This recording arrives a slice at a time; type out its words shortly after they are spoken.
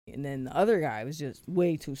And then the other guy was just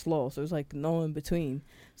way too slow. So it was like no in between.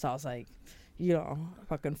 So I was like, you know,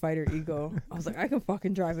 fucking fighter ego. I was like, I can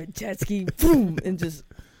fucking drive a jet ski, boom, and just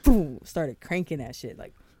boom, started cranking that shit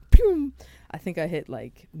like, boom. I think I hit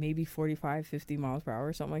like maybe 45, 50 miles per hour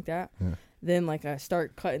or something like that. Yeah. Then like I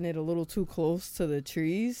start cutting it a little too close to the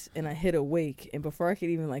trees, and I hit a wake. And before I could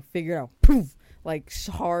even like figure it out, poof, like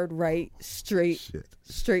hard right, straight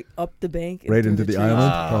up the bank, right into the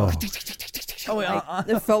island.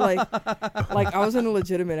 It felt like I was in a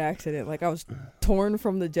legitimate accident. Like I was torn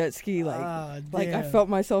from the jet ski. Like I felt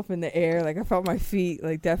myself in the air. Like I felt my feet.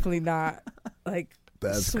 Like definitely not. Like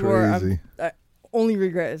that's crazy. Only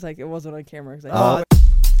regret is like it wasn't on camera.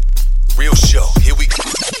 Real show, here we go.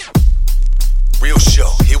 Real show,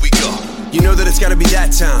 here we go. You know that it's gotta be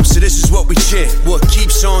that time, so this is what we chant. What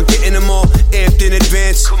keeps on getting them all amped in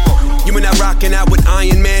advance? Come on. You and I rocking out with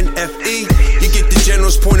Iron Man, FE. You get the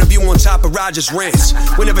general's point of view on top of Roger's rants.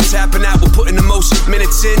 Whenever tapping out, we're putting the most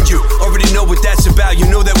minutes in. You already know what that's about,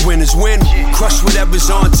 you know that winners win. Crush whatever's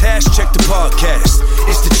on task, check the podcast.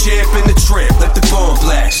 It's the champ and the tramp, let the bomb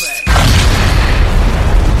blast.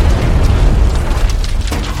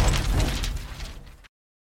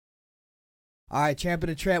 All right, Champ and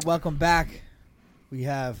the Tramp, welcome back. We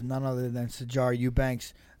have none other than Sijara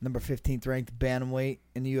Eubanks, number 15th ranked bantamweight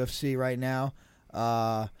in the UFC right now.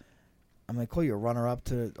 I'm going to call you a runner-up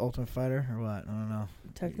to Ultimate Fighter or what? I don't know.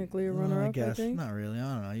 Technically a runner-up, I guess. I think? Not really. I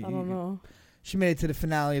don't know. I don't know. She made it to the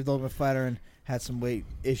finale of the Ultimate Fighter and had some weight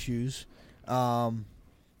issues. Killing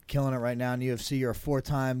it right now in the UFC. You're a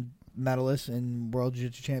 4-time medalist in World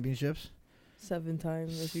Jiu-Jitsu Championships. 7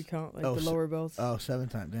 times if you count like the lower belts. 7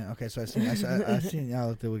 times. Yeah. Okay, so I seen. I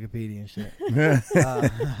looked at Wikipedia and shit.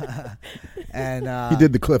 And he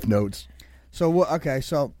did the cliff notes. So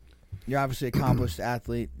so you're obviously an accomplished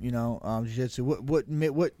athlete. You know, jiu-jitsu. What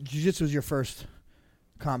jiu-jitsu was your first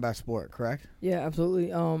combat sport, correct? Yeah,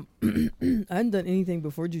 absolutely. I hadn't done anything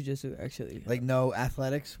before jiu-jitsu actually. Like no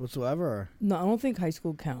athletics whatsoever? Or? No, I don't think high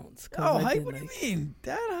school counts. Oh, what do you mean?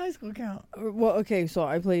 That high school count? Well, okay, so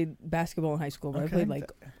I played basketball in high school, but I played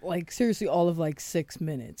like seriously all of like 6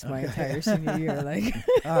 minutes my entire senior year. Like,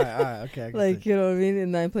 all right, okay. Like, you know what I mean?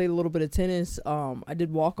 And then I played a little bit of tennis. I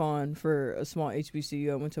did walk on for a small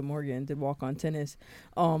HBCU. I went to Morgan, did walk on tennis.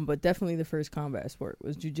 But definitely the first combat sport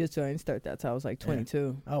was jiu-jitsu. I didn't start that till I was like 22.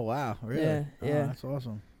 Yeah. Oh wow, really? Yeah. That's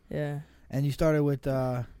awesome. Yeah. And you started with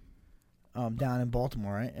down in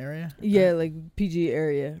Baltimore, right? Area? Yeah, like PG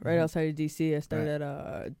area, right outside of DC. I started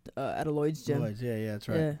at a Lloyd's gym. Lloyd's, yeah, that's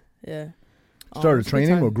right. Yeah. Started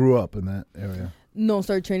training or grew up in that area? No,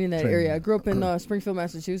 started training in that area. I grew up in Springfield,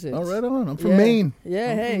 Massachusetts. Oh, right on. I'm from Maine.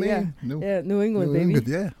 Yeah, New England, baby.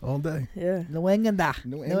 Yeah, all day. Yeah. New England. I'm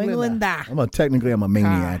a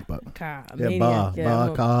maniac, but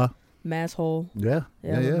masshole. Yeah.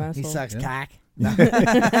 He sucks cock.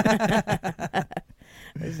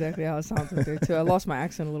 Exactly how it sounds up there too. I lost my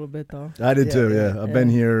accent a little bit though. I did too. Yeah, I've been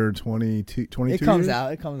here 22 It comes years.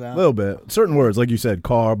 out. A little bit. Certain words, like you said,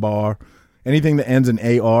 car, bar, anything that ends in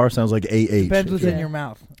AR sounds like AH. Depends what's in your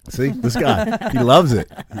mouth. See, this guy, he loves it.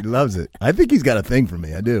 I think he's got a thing for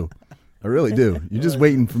me. I do. I really do. You're just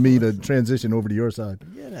waiting for me to transition over to your side.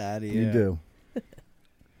 Get out of here. You do.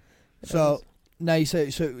 So now you say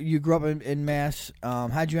you grew up in Mass.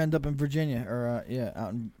 How'd you end up in Virginia or out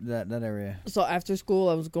in that area? So after school,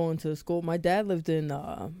 I was going to school. My dad lived in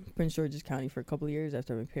Prince George's County for a couple of years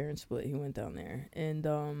after my parents split. He went down there,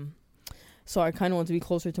 and so I kind of wanted to be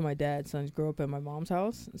closer to my dad. So I grew up at my mom's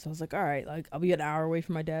house, and so I was like, all right, like I'll be an hour away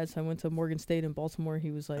from my dad. So I went to Morgan State in Baltimore. He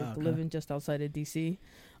was like living just outside of DC.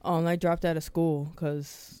 I dropped out of school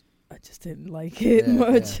because I just didn't like it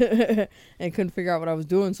much and couldn't figure out what I was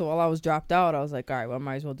doing. So while I was dropped out, I was like, all right, well, I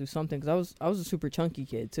might as well do something. Because I was a super chunky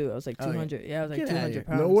kid, too. I was like 200. Yeah, I was like 200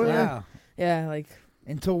 pounds. No way. Yeah, like.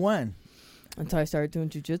 Until when? Until I started doing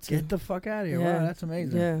jiu-jitsu. Get the fuck out of here. Yeah. Wow, that's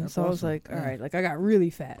amazing. Yeah, that's so awesome. I was like, all right, like I got really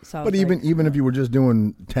fat. So but even if you were just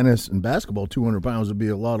doing tennis and basketball, 200 pounds would be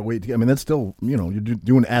a lot of weight. I mean, that's still, you're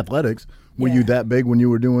doing athletics. Were you that big when you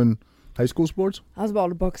were doing high school sports? I was about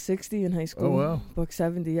 $160 in high school. Oh, wow.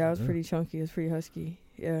 $170. Yeah, I was pretty chunky. I was pretty husky.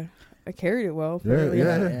 Yeah. I carried it well. Apparently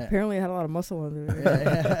I had a lot of muscle under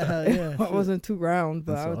it. I wasn't too round,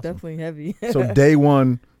 but I was definitely heavy. So day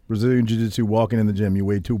one, Brazilian Jiu-Jitsu, walking in the gym, you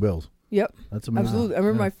weighed 2 bills. Yep. That's amazing. Absolutely. I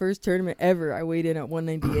remember my first tournament ever. I weighed in at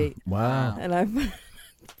 198. Wow. And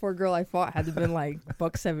poor girl I fought had to been like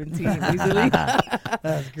 $117 easily.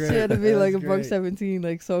 That's great. She had to be like $117,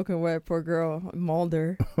 like soaking wet. Poor girl. I mauled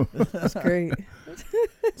her. That's great.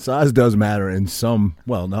 Size does matter in some,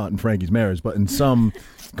 well, not in Frankie's marriage, but in some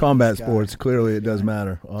combat sports, clearly it does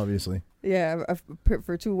matter, obviously. Yeah,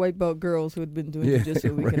 for 2 white belt girls who had been doing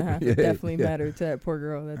jiu-jitsu a week and a half, it definitely mattered to that poor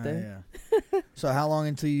girl that day. Yeah. So how long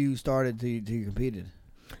until you started till you competed?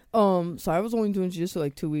 So I was only doing jiu-jitsu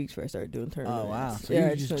like 2 weeks before I started doing tournaments. Oh wow! So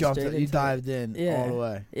yeah, you just jumped, you dived in all the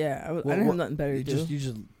way. Yeah, I didn't have nothing better to do. You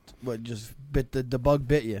just bit the bug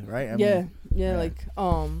bit you, right? I yeah, mean, like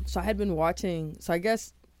so I had been watching. So I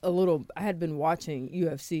guess I had been watching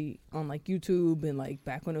UFC on like YouTube and like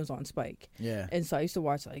back when it was on Spike. Yeah. And so I used to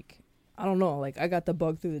watch like, I don't know, like I got the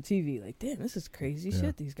bug through the TV. Like, damn, this is crazy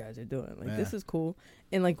shit these guys are doing. Like, this is cool.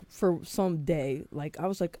 And like for some day, like I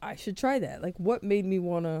was like, I should try that. Like, what made me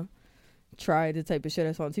want to try the type of shit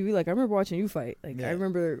I saw on TV? Like, I remember watching you fight. Like, I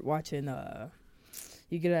remember watching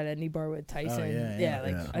you get at a knee bar with Tyson.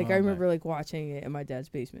 I remember like watching it in my dad's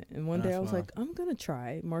basement. And one day I was like, I'm gonna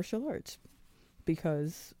try martial arts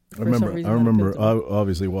because for some reason I remember I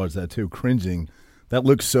obviously watched that too, cringing. That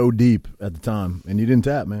looked so deep at the time, and you didn't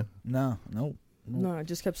tap, man. No, I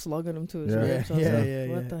just kept slugging him to his Yeah. ribs. I was like,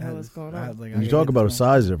 what the hell is going on? When you talk about a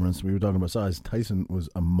size difference, we were talking about size. Tyson was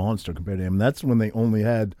a monster compared to him. That's when they only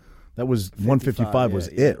had, that was 155 was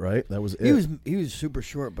it, right? That was it. He was super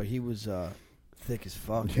short, but he was thick as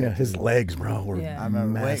fuck. Yeah, his legs, bro, were I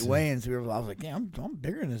remember massive. weigh-ins. I was like, yeah, I'm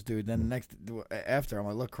bigger than this dude. Then the next after, I'm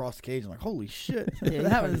like, look across the cage. I'm like, holy shit, what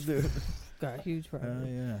happened to this dude? Got huge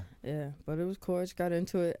probably. Yeah, but it was cool. I just got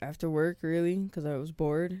into it after work really because I was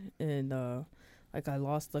bored and like I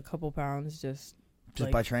lost a couple pounds just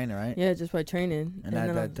like, by training, right? Yeah, just by training. And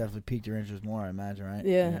that definitely piqued your interest more, I imagine, right?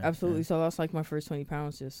 Yeah, absolutely. So I lost like my first 20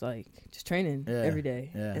 pounds just training every day.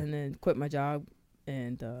 Yeah. And then quit my job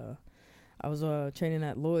and I was training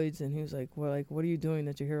at Lloyd's and he was like, well, like, what are you doing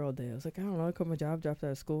that you're here all day? I was like, I don't know. I quit my job, dropped out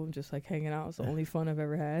of school. I'm just like hanging out. It's the only fun I've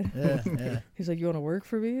ever had. Yeah. He's like, you want to work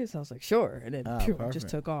for me? So I was like, sure. And then just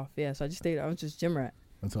took off. Yeah, so I just stayed. I was just gym rat.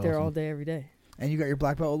 That's there awesome. all day, every day. And you got your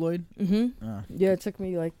black belt with Lloyd? Mm-hmm. Yeah, it took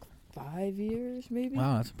me like 5 years maybe.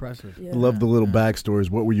 Wow, that's impressive. Yeah. I love the little backstories.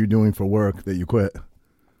 What were you doing for work that you quit?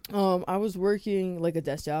 I was working like a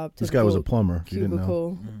desk job. This guy was a plumber.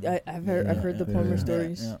 Cubicle. You didn't know. I've heard the plumber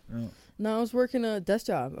stories. Yeah. No, I was working a desk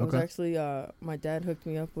job. I was actually my dad hooked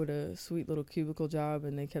me up with a sweet little cubicle job,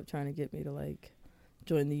 and they kept trying to get me to like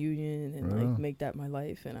join the union and like make that my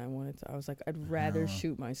life. And I was like, I'd rather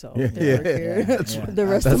shoot myself than work here the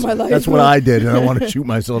rest of my life. That's what I did, and I want to shoot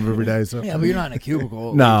myself every day. So yeah, but you're not in a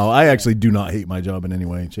cubicle. No, I actually do not hate my job in any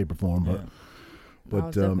way, shape, or form. But I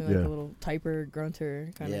was definitely like a little typer,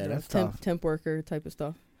 grunter kind of temp worker type of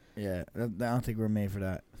stuff. Yeah, I don't think we're made for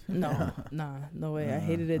that. No, no way. I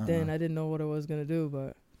hated it then. I didn't know what I was gonna do,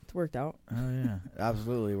 but it worked out. Oh yeah,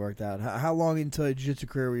 absolutely worked out. How long into a jiu-jitsu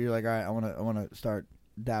career were you like, all right, I want to start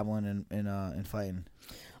dabbling in fighting?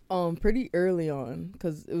 Pretty early on,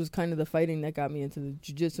 because it was kind of the fighting that got me into the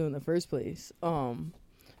jiu-jitsu in the first place.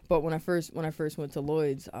 But when I first went to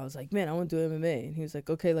Lloyd's, I was like, man, I want to do MMA. And he was like,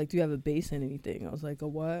 okay, like, do you have a base in anything? I was like, a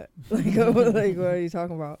what? Like, what are you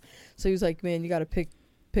talking about? So he was like, man, you got to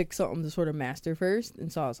pick something to sort of master first.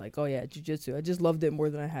 And so I was like, oh yeah, jiu-jitsu. I just loved it more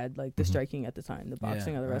than I had like the striking at the time, the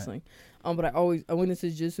boxing or the wrestling. But I went into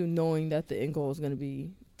jiu-jitsu knowing that the end goal was going to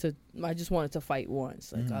be I just wanted to fight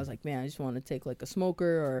once. Like I was like, man, I just want to take like a smoker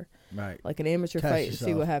or like an amateur fight and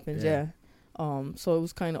see what happens. Yeah. So it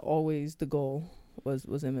was kind of always the goal was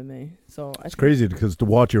MMA. So it's crazy because to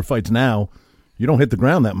watch your fights now, you don't hit the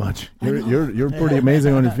ground that much. You're pretty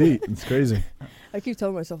amazing on your feet. It's crazy. I keep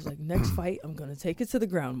telling myself, like, next fight, I'm going to take it to the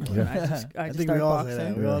ground more. I just think start we all boxing. say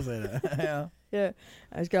that. We all say that. Yeah.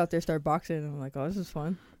 I just get out there, start boxing, and I'm like, oh, this is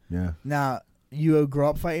fun. Yeah. Now, you grew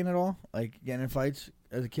up fighting at all? Like, getting in fights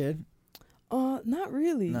as a kid? Not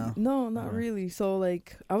really. No, not really. So,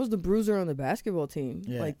 like, I was the bruiser on the basketball team.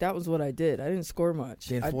 Yeah. Like, that was what I did. I didn't score much.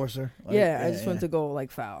 The enforcer? I just went to go,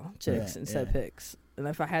 like, foul chicks and set picks. And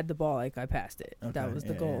if I had the ball, like, I passed it. Okay. That was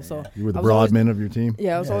the goal. So you were the Broadman of your team?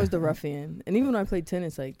 Yeah, I was always the ruffian. And even when I played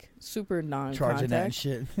tennis, like, super non-contact. Charging that and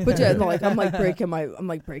shit. But yeah, no, like, I'm breaking my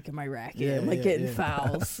racket. I'm like getting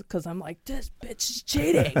fouls because I'm like, this bitch is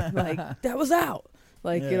cheating. Like, that was out.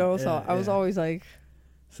 Like, so I was always like.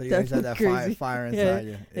 So you always had that fire inside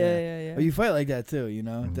you. Yeah. But you fight like that too, you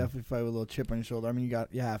know. Definitely fight with a little chip on your shoulder. I mean,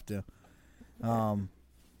 you have to.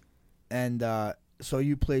 So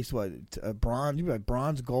you placed what bronze? You got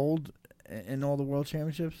bronze, gold in all the world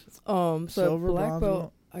championships. So silver, black belt,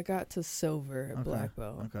 gold? I got to silver at black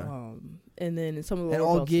belt. Okay. And then in some of the and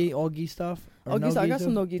all gi stuff. I got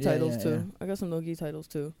some no gi titles too. I got some no gi titles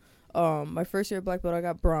too. My first year at black belt, I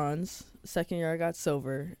got bronze. Second year, I got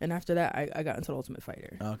silver, and after that, I got into the Ultimate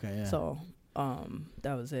Fighter. Okay, yeah. So,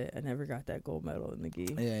 that was it. I never got that gold medal in the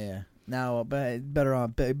gi. Yeah. Now, better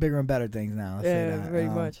on bigger and better things now. Let's say that. Very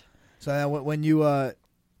much. So when you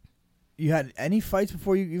You had any fights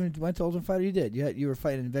before you even went to Ultimate Fighter? You did. You were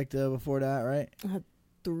fighting Invicta before that, right? I had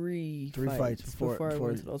three fights before I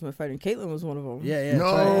went to the Ultimate Fighter. And Caitlyn was one of them. Yeah.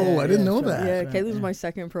 No, I didn't know that. Yeah, Caitlyn was my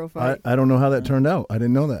second pro fight. I don't know how that turned out. I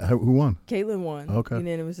didn't know that. Who won? Caitlyn won. Okay.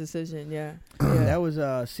 Unanimous decision, yeah. That was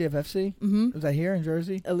CFFC? Mm-hmm. Was that here in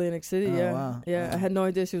Jersey? Atlantic City, Oh, yeah. wow. Yeah, Wow. I had no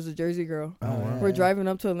idea she was a Jersey girl. Oh, wow. We're driving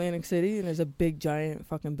up to Atlantic City, and there's a big, giant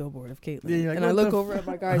fucking billboard of Caitlyn. Yeah, you're like, and I what look the over at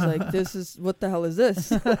my guys like, what the hell is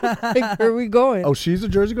this? Like, where are we going? Oh, she's a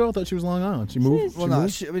Jersey girl? I thought she was Long Island. She moved? Well, no, I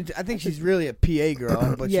think she's really a PA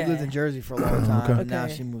girl, but Yeah. she lived in Jersey for a long time. Okay. And now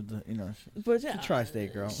Okay. she moved to, But she's a yeah,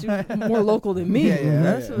 tri-state girl. she's more local than me. Yeah.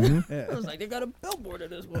 That's what- Yeah. I was like, they got a billboard of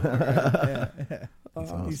this one. Yeah.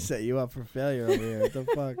 awesome. He set you up for failure over here. What the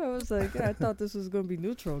fuck? I was like, I thought this was going to be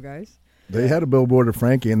neutral, guys. They had a billboard of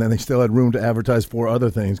Frankie, and then they still had room to advertise 4 other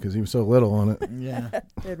things because he was so little on it. Yeah.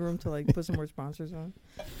 They had room to like put some more sponsors on.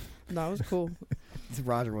 No, it was cool.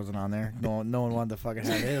 Roger wasn't on there. No one wanted to fucking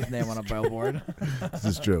have his name on a billboard. This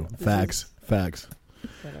is true. Facts.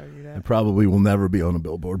 Can't argue It that. probably will never be on a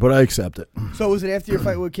billboard, but I accept it. So was it after your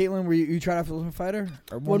fight with Caitlyn where you tried out for Ultimate Fighter?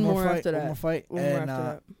 Or One more fight? after that. One more fight? One more and after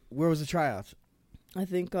that. where was the tryouts? I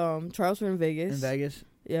think trials were in Vegas. In Vegas?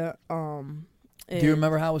 Yeah. Do you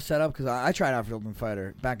remember how it was set up? Because I tried out for Ultimate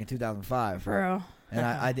Fighter back in 2005. Bro. And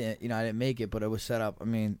I didn't, I didn't make it, but it was set up. I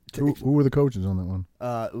mean, Who were the coaches on that one?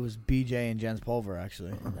 it was BJ and Jens Pulver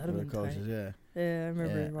actually. That'd Were have the been coaches, yeah. Yeah, I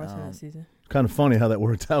remember Yeah, watching that season. Kind of funny how that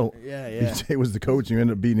worked out. Yeah, yeah. BJ was the coach. You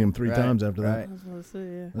ended up beating him 3 Right, times after that. right. I was about to say,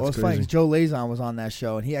 yeah. Well, it's That's funny crazy. 'cause Joe Lazon was on that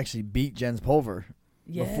show, and he actually beat Jens Pulver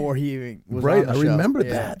Yeah. before he even was Right, on the I show. remember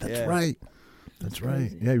Yeah, that. That's yeah. right. That's right.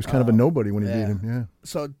 crazy. Yeah, he was kind of a nobody when he yeah. beat him. Yeah.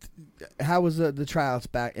 So, how was the tryouts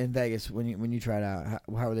back in Vegas when you tried out?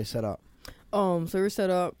 How were they set up? So we were set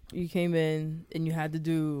up. You came in and you had to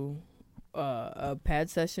do a pad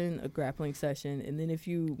session, a grappling session, and then if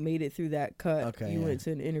you made it through that cut, Okay, you yeah. went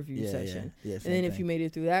to an interview session. Yeah, And then if you made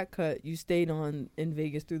it through that cut, you stayed on in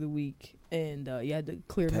Vegas through the week, and you had to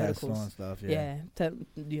clear tests medicals. and stuff. Yeah,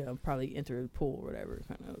 probably enter the pool or whatever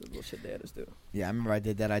kind of bullshit they had us do. Yeah, I remember I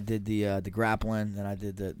did that. I did the grappling, and I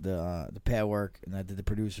did the pad work, and I did the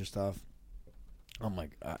producer stuff. I'm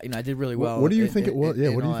like, I did really well. What do you think it was? Yeah,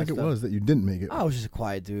 in what do you all think that it stuff. was that you didn't make it? I was just a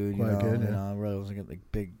quiet dude, Quiet kid, yeah. I really wasn't like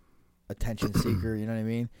big attention seeker, you know what I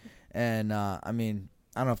mean? And I mean,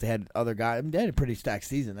 I don't know if they had other guys. I mean, they had a pretty stacked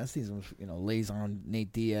season. That season was, Lazon,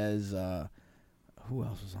 Nate Diaz. Who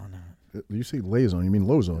else was on that? You say Lazon, you mean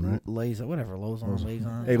Lozon, right? Lazon, whatever,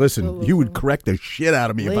 Lazon. Hey, listen, you would correct the shit out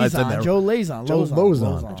of me if I said that. Joe Lazon. Joe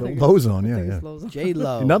Lozon. Joe Lozon, yeah. J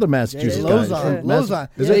Lo. Another Massachusetts guy. Lozon. Lozon.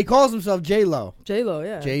 Is Yeah, it? he calls himself J Lo. J-Lo,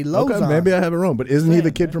 yeah. J Lozon. Okay, maybe I have it wrong, but isn't he the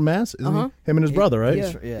Same, kid man. from Mass? Isn't Uh-huh. he? Him and his brother, right?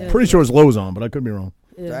 Yeah. Yeah. Pretty sure it's Lozon, but I could be wrong.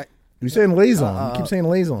 Yeah. Right? You're saying Lazon. You keep saying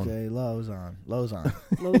Lazon. J Lozon. Lozon.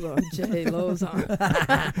 Lozon. J. Lozon.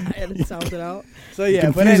 I had to sound it out. So You're yeah,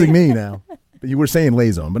 but confusing me now. But you were saying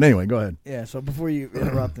Lazon. But anyway, go ahead. Yeah. So before you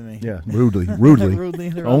interrupted me. Yeah, rudely. Rudely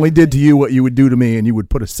interrupted. Only did to you what you would do to me, and you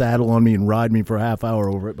would put a saddle on me and ride me for a half hour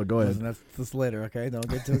over it. But go ahead. Listen, that's later, okay? Don't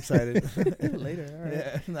get too excited. Later, all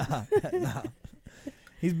right. Yeah, nah.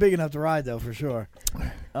 He's big enough to ride though, for sure.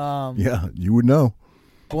 Yeah, you would know.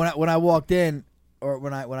 When I walked in, or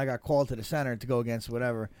when I got called to the center to go against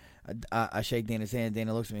whatever, I shake Dana's hand.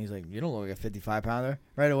 Dana looks at me. He's like, "You don't look like a 55-pounder."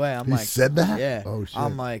 Right away, I'm He like, said that? Yeah. Oh, shit.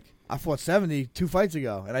 I'm like, I fought 70 2 fights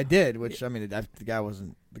ago, and I did. Which I mean, the guy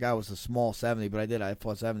was a small 70, but I did. I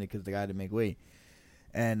fought 70 because the guy didn't make weight.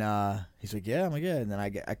 And he's like, "Yeah." I'm like, "Yeah." And then I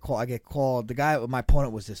get called. The guy, my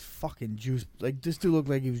opponent, was this fucking juice. Like, this dude looked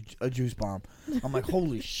like he was a juice bomb. I'm like,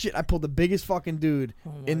 "Holy shit!" I pulled the biggest fucking dude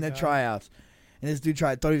Oh my in the God. tryouts. And this dude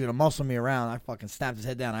thought he was gonna muscle me around. I fucking snapped his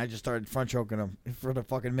head down. I just started front choking him for the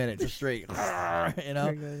fucking minute, just straight,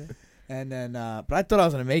 And then, but I thought I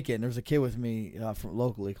was gonna make it. And there was a kid with me from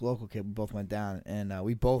local kid. We both went down, and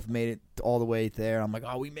we both made it all the way there. I'm like,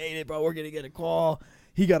 "Oh, we made it, bro. We're gonna get a call."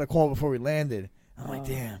 He got a call before we landed. I'm like,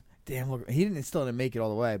 "Damn, look." He still didn't make it all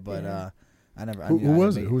the way, but Yeah. I never. Who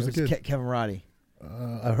was it? Who was the It kid? Kevin Roddy.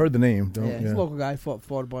 I heard the name. Yeah, he's a Yeah. local guy. Fought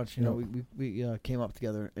a bunch. You Yeah. know, we came up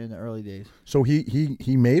together in the early days. So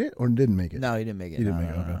he made it or didn't make it? No, he didn't make it. He didn't No,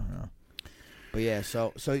 make it, no, okay. no. But yeah,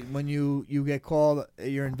 so when you get called,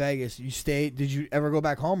 you're in Vegas. You stayed. Did you ever go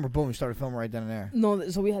back home, or boom, you started filming right then and there? No,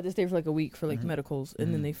 so we had to stay for like a week for like Mhm. medicals,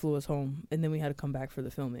 and then Mhm. they flew us home, and then we had to come back for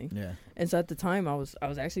the filming. Yeah. And so at the time, I was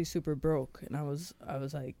actually super broke, and I was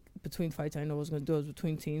like between fights I know I was gonna do. I was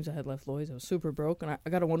between teams. I had left Lloyd's. I was super broke, and I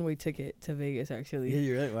got a one-way ticket to Vegas actually. Yeah,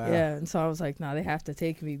 you're right. Wow. Yeah, and so I was like, nah, they have to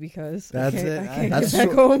take me because That's I can't, it. I can't That's get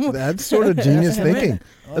back so- home. That's sort of genius thinking.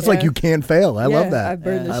 That's like Yeah. you can't fail. I love Yeah, that. I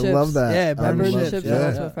burned the I ships. love that. Yeah, I burn burned the the ships, ships. yeah. I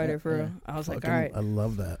was Yeah. a fighter for real. I was like, Fucking- all right. I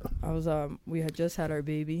love that. I was we had just had our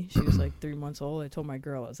baby. She was like 3 months old. I told my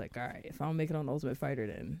girl, I was like, all right, if I don't make it on Ultimate Fighter,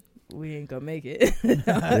 then we ain't gonna make it.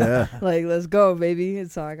 Yeah. Like, let's go, baby.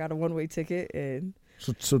 And so I got a one-way ticket, and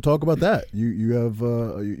So talk about that. You have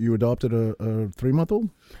you adopted a 3-month-old?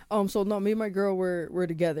 so no, me and my girl were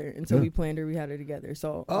together, and so Yeah. we planned her. We had her together.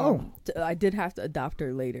 So Oh. I did have to adopt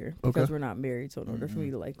her later because Okay. we're not married. So in order for me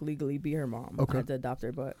to like legally be her mom, Okay. I had to adopt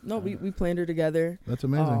her. But no, we planned her together. That's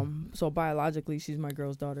amazing. So biologically, she's my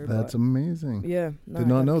girl's daughter. That's but amazing. yeah, no, Did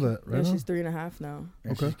not know that. Right Yeah, on. she's 3.5 now.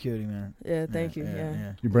 Yeah, Okay. she's cutie, man. Yeah, thank you.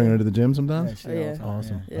 Yeah. You bringing her to the gym Yeah, sometimes? she all the Yeah. time,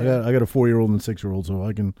 Awesome. Yeah. I got a 4-year-old and a 6-year-old, so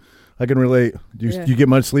I can relate. Do you, Yeah. you get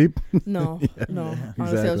much sleep? No, no. Honestly, I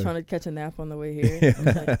was Exactly. trying to catch a nap on the way here.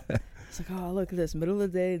 It's like, oh, look at this, middle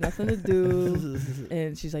of the day, nothing to do,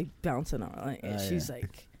 and she's like bouncing on, like, and Oh, she's yeah.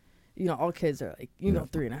 like, you know, all kids are like, you know,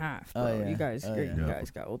 3.5. Bro. Oh, yeah. You guys, Oh, you yeah.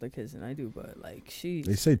 guys got older kids than I do, but like, she's.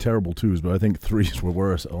 They say terrible 2s, but I think 3s were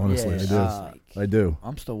worse. Honestly, Yeah, I do. like, I do.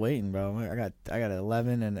 I'm still waiting, bro. I got an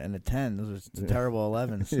 11 and a 10. Those are Yeah. terrible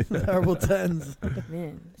 11s. Terrible 10s.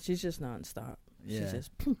 man, she's just nonstop. Yeah. She's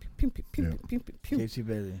just pew, pew, pew, pew, Yeah. pew, pew, pew, pew. Casey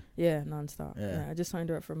Bailey. Yeah, nonstop. Yeah. Yeah, I just signed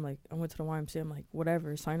her up from like, I went to the YMCA. I'm like,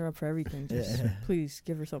 whatever, sign her up for everything. Just Yeah. please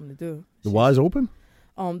give her something to do. The She's- Y's open?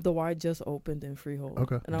 The Y just opened in Freehold.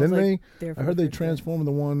 Okay. And I was Didn't like, they? there for I heard the they first day. transformed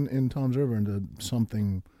the one in Tom's River into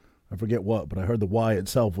something. I forget what, but I heard the Y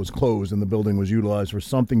itself was closed and the building was utilized for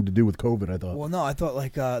something to do with COVID. I thought. Well, no, I thought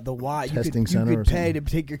like the Y. Testing you center could or pay to something.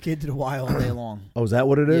 take your kid to the Y all day long. Oh, is that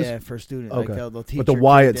what it is? Yeah, for students. Okay. Like they'll teach But the your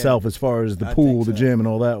Y kid itself, there. as far as the I pool, think the so. gym, and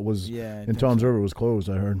all that, was Yeah, I in think Tom's so. River was closed.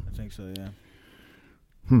 I heard. I think so. Yeah.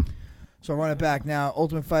 Hmm. So run it back now.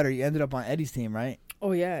 Ultimate Fighter. You ended up on Eddie's team, right?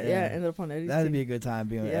 Oh yeah, Yeah. yeah. Ended up on Eddie's That'd team. be a good time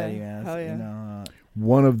being with Yeah, Eddie, man. hell yeah. You know,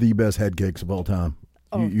 One of the best head kicks of all time.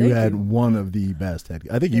 Oh, you thank had you. one of the best head.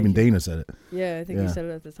 I think Thank even you. Dana said it. Yeah, I think Yeah. you said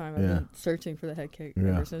it at the time. I've Yeah. been searching for the head kick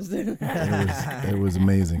Yeah. ever since then. It was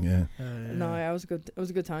amazing. Yeah. No, it was good. It was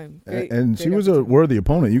a good time. A- Great, and great she was a opportunity. worthy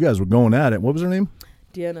opponent. You guys were going at it. What was her name?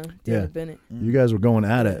 Deanna Yeah. Bennett. You guys were going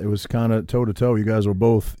at it. It was kind of toe to toe. You guys were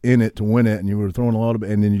both in it to win it, and you were throwing a lot of,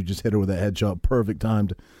 and then you just hit her with that headshot, perfect time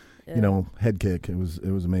to, Yeah. you know, head kick. It was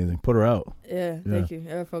amazing. Put her out. Yeah, thank you.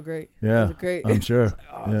 Yeah, it felt great. Yeah, it was great. I'm sure. I was, like,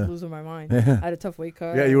 oh, I was Yeah. losing my mind. I Yeah, had a tough weight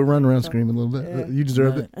cut. yeah. You were running around So- screaming a little bit. Yeah. You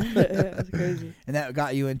deserved it. yeah, it was crazy. And that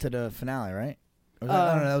got you into the finale, right? Or was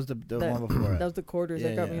that, no, that was the that- one before. That was the quarters Yeah,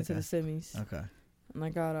 that got yeah, me into okay. the semis. Okay. And I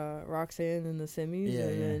got Roxanne in the semis, Yeah,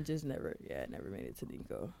 and yeah. then just never made it to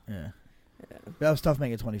Nico. Yeah. Yeah. That was tough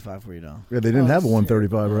making 25 for you, though. Yeah, they didn't Oh, have a it's 135,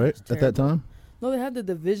 terrible. right? It's At that terrible. time? No, they had the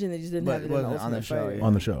division. They just didn't But have it it in wasn't on Ultimate the show, Fighter. yeah.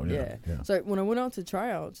 On the show, yeah. Yeah. Yeah. So when I went out to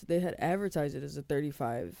tryouts, they had advertised it as a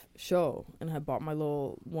 35 show, and I bought my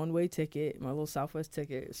little one-way ticket, my little Southwest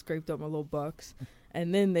ticket, scraped up my little bucks,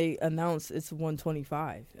 and then they announced it's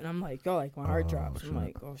 125, and I'm like, oh, like my heart Oh, drops. shit. I'm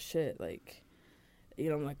like, oh shit, like, you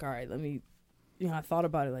know, I'm like, all right, let me, you know, I thought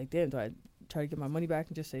about it, like, damn, do I try to get my money back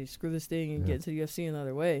and just say screw this thing and Yeah. get into the UFC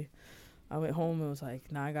another way? I went home and was like,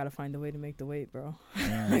 nah, I gotta find a way to make the weight, bro.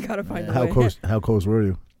 Yeah. I gotta find Yeah. a How way. close were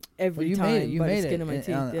you? Every Well, you time, made it. You by made the skin it. of my And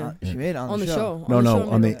teeth. Yeah. She made it on the show. No, On the no, show,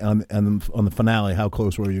 on I the finale. How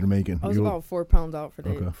close were you to making? I was You were- about 4 pounds out for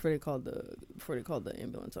Okay. before they called the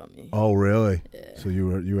ambulance on me. Oh, really? Yeah. So you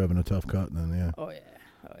were having a tough cut then, yeah. Oh yeah.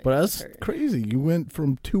 Oh, yeah. But it that's hurt. crazy. You went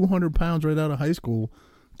from 200 pounds right out of high school,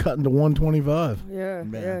 cutting to 125. Yeah,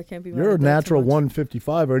 Man. yeah. I can't be. mad You're a at that too natural much.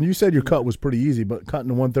 155er, and you said your cut was pretty easy, but cutting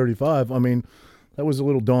to 135, I mean, that was a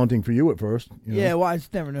little daunting for you at first. You know? Yeah, well, I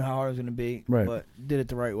just never knew how hard it was going to be. Right. But did it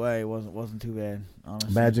the right way. It wasn't too bad,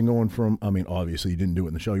 honestly. Imagine going from, I mean, obviously you didn't do it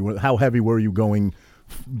in the show. How heavy were you going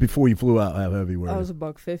before you flew out? How heavy were you? I was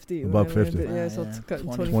 $150. when $150. I landed. Yeah, so Yeah, it's cut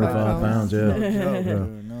 25 25 pounds, yeah. No joke, Yeah.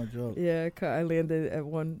 dude, no joke. Yeah, I landed at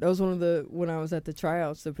one. That was one of the when I was at the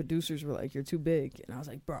tryouts. The producers were like, "You're too big," and I was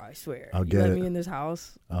like, "Bro, I swear, I'll you get let it. me in this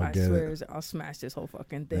house. I'll I get swear, I'll smash this whole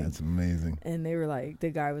fucking thing." That's amazing. And they were like, the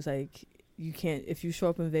guy was like, "You can't. If you show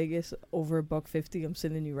up in Vegas over $150, I'm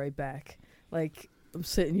sending you right back. Like, I'm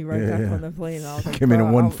sitting you right Yeah, back yeah. on the plane." And I was like, Came in at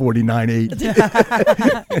 "Bro, I'm-"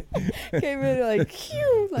 149.8. Came in like,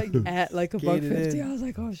 phew, like at like Gated $150. in. I was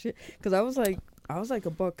like, "Oh shit," because I was like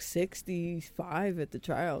 $165 at the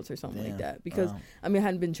tryouts or something like Damn. that. Because Wow. I mean, I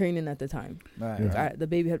hadn't been training at the time. Right. Yeah. right. The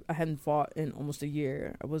baby I hadn't fought in almost a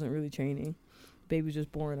year. I wasn't really training. Baby was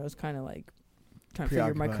just born. I was kind of like trying to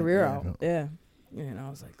figure my Preoccupied, career yeah. out. Yeah. And I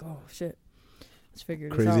was like, oh shit. Let's figure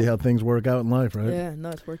this Crazy out. how things work out in life, right? Yeah, no,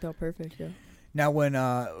 it's worked out perfect. Yeah. Now, when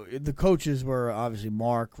the coaches were obviously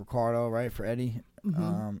Mark, Ricardo, right, for Eddie,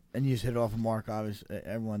 and you just hit it off of Mark, obviously,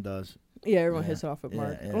 everyone does. Yeah, everyone Yeah. hits it off with Yeah,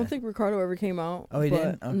 Mark. yeah. I don't think Ricardo ever came out. Oh, he but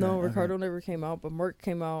didn't? Okay, no, okay. Ricardo never came out, but Mark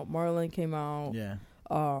came out. Marlon came out. Yeah.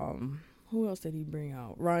 Who else did he bring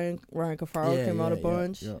out? Ryan Cafaro Yeah, came out a yeah,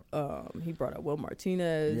 bunch. yeah. He brought out Will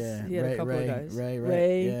Martinez. Yeah. He had Ray, a couple Ray, of guys. Ray,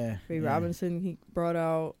 yeah. Ray yeah. Robinson. He brought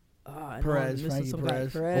out. Perez, I'm missing some guy.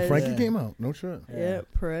 Frankie Perez. Perez. Frankie Yeah. came out. No shit. Yeah,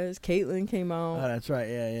 Perez. Caitlin came Oh, out. that's right.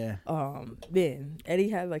 Yeah, Man, Eddie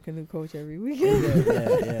had like a new coach every yeah.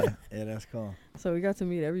 weekend. Yeah, that's cool. So we got to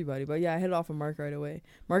meet everybody. But yeah, I hit off of Mark right away.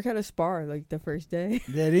 Mark had a spar like the first day.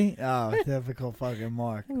 Did he? Oh, typical fucking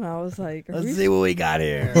Mark. And I was like, are Let's we- see what we got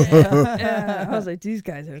here. yeah. I was like, these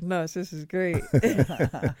guys are nuts. This is great.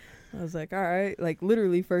 I was like, all right. Like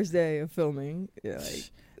literally first day of filming. Yeah,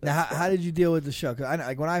 like, Now, how did you deal with the show? Cause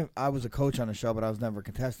like when I was a coach on the show, but I was never a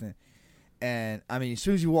contestant. And I mean, as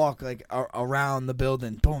soon as you walk like around the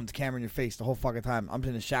building, boom, the camera in your face the whole fucking time. I'm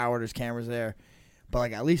in the shower, there's cameras there. But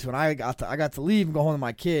like at least when I got to leave and go home to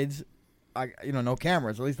my kids, no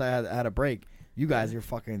cameras. At least I had a break. You guys are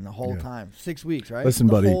fucking the whole Yeah. time. 6 weeks, right? Listen,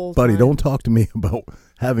 The buddy, whole buddy, time. don't talk to me about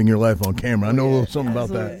having your life on camera. I know a little something about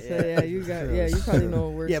so, that. so, yeah, you got. Yeah, you probably know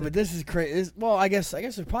what works. Yeah, but this is crazy. Well, I guess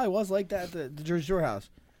it probably was like that at the Jersey Shore house.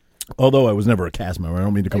 Although I was never a cast member, I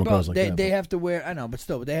don't mean to come Like, across like that. they but- have to wear. I know, but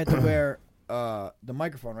still, they had to wear the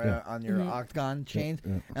microphone right Yeah. on your Mhm. octagon chains,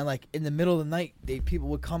 yeah. and like in the middle of the night, people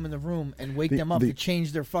would come in the room and wake them up the- to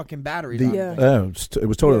change their fucking batteries. The, on Yeah. things. it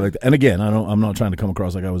was totally Yeah. like that. And again, I'm not trying to come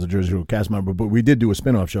across like I was a Jersey Shore cast member, but we did do a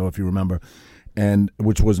spin-off show, if you remember, and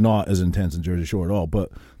which was not as intense in Jersey Shore at all.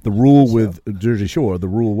 But the rule with Jersey Shore, the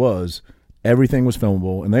rule was everything was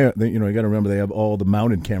filmable, and they you got to remember they have all the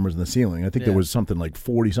mounted cameras in the ceiling. I think there Yeah. was something like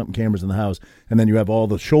 40-something cameras in the house, and then you have all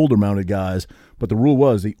the shoulder-mounted guys. But the rule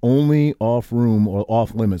was the only off-room or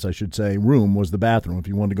off-limits, I should say, room was the bathroom. If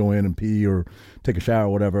you wanted to go in and pee or take a shower or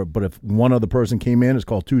whatever. But if one other person came in, it's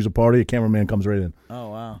called two's a party. A cameraman comes right in. Oh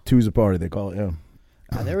wow! Two's a party, they call it.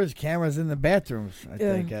 Yeah. There was cameras in the bathrooms. I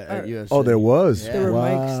Yeah. think at UFC. Oh, there was. Yeah. There were Wow.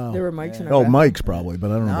 mics. There were mics in our Oh, bathroom. Mike's probably, but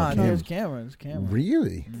I don't know Nah, about there was cameras. cameras.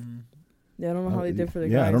 Really? Yeah, I don't know how they did for the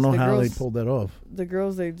guys. Yeah, I don't know the how girls, they pulled that off. The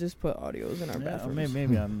girls, they just put audios in our Yeah, bathrooms.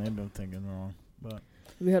 maybe I'm thinking wrong, but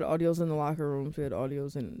We had audios in the locker rooms. We had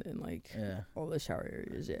audios in like yeah. all the shower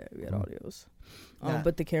areas. Yeah, we had Mhm. audios. Nah.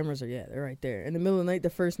 But the cameras are they're right there. In the middle of the night,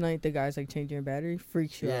 the first night, the guys like changing your battery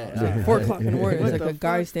freaks you Yeah. out. It's like Yeah. 4:00 in the morning. What It's like the a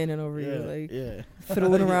guy fuck? standing over you, Yeah, like yeah.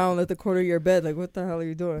 fiddling around at the corner of your bed. Like, what the hell are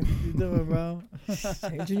you doing? You doing, bro?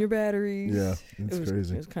 Changing your batteries. Yeah, it it's was,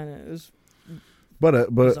 crazy. It was kind of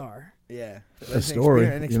but bizarre. Yeah. A story,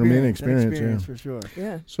 An you know what I mean? an Experience, yeah. for sure.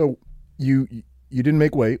 Yeah. so you didn't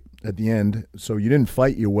make weight at the end, so you didn't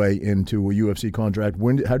fight your way into a UFC contract.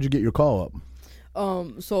 How'd you get your call up?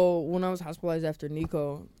 So when I was hospitalized after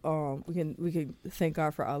Nico, we can thank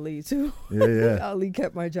God for Ali too. Yeah. Ali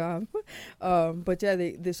kept my job. But yeah,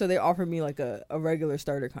 they offered me like a regular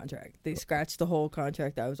starter contract. They scratched the whole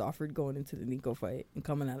contract that I was offered going into the Nico fight and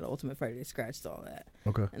coming out of the Ultimate Fighter. They scratched all that.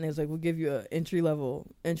 Okay. And they was like, we'll give you an entry level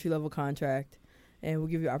contract, and we'll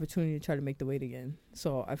give you opportunity to try to make the weight again.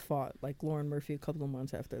 So I fought like Lauren Murphy a couple of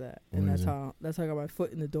months after that, and that's Amazing. how I got my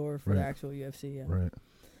foot in the door for the Right. actual UFC. Yeah. Right.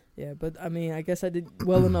 Yeah, but I mean, I guess I did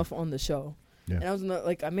well enough on the show. Yeah. And I was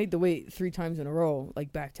like, I made the weight 3 times in a row,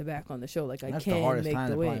 like back to back on the show. Like I That's the can hardest make time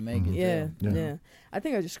the to weight. probably make it. Yeah, Yeah. yeah. I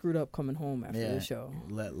think I just screwed up coming home after Yeah. the show.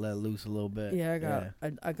 Let loose a little bit. Yeah,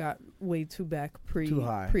 I got way too back Too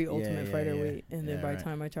high. pre Ultimate Yeah, Fighter yeah. weight, and then Yeah, by right. the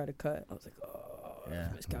time I tried to cut, I was like, oh, Yeah.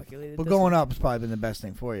 miscalculated. But this going one. up has probably been the best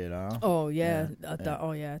thing for you, though. Oh yeah, Yeah,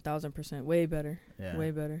 oh yeah, 1000%, way better, Yeah.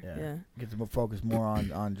 way better. Yeah. Yeah. Get to focus more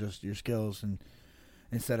on just your skills and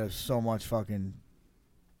instead of so much fucking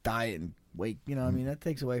diet and weight. You know, what I mean, that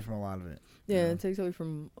takes away from a lot of it. Yeah, Yeah. it takes away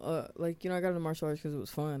from I got into martial arts because it was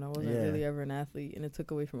fun. I wasn't Yeah. really ever an athlete, and it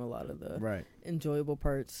took away from a lot of the Right. enjoyable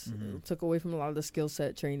parts. Mhm. It took away from a lot of the skill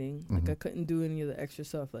set training. Like Mhm. I couldn't do any of the extra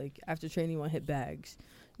stuff. Like after training, you want to hit bags,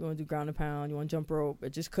 you want to do ground and pound, you want to jump rope. I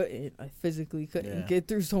just couldn't. I physically couldn't Yeah. get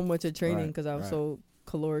through so much of training Right, because I was right. so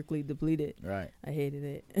calorically depleted. Right. I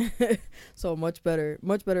hated it. So much better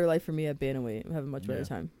life for me at bantamweight. I'm having a much better Yeah.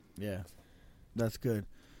 time. Yeah. That's good.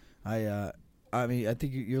 I mean, I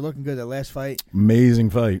think you're looking good. That last fight, Amazing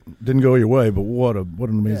fight. Didn't go your way, but what an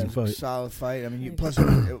amazing yeah, fight. solid fight. I mean, you Thanks.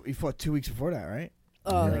 plus you fought 2 weeks before that, right?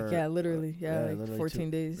 Literally, yeah, like literally 14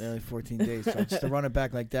 days. Nearly 14 days. So just to run it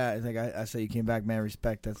back like that, I think I say you came back, man.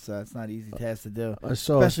 Respect. That's it's not an easy task to do, I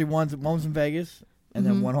saw. especially one was in Vegas. and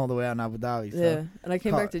then one all the way out in Abu Dhabi. So. Yeah, and I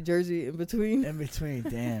came back to Jersey in between. In between,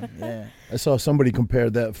 damn, yeah. I saw somebody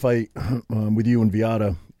compared that fight with you and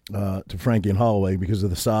Viata to Frankie and Holloway because of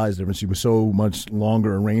the size difference. She was so much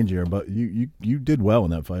longer and rangier, but you did well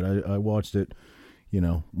in that fight. I watched it,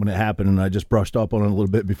 when it happened, and I just brushed up on it a little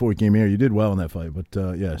bit before we came here. You did well in that fight,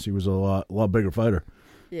 but yeah, she was a lot bigger fighter.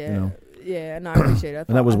 Yeah, yeah, and I appreciate it.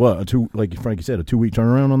 And that was like Frankie said, a 2-week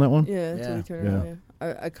turnaround on that one? Yeah, 2-week turnaround,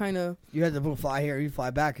 yeah. I kind of... You had to fly here, you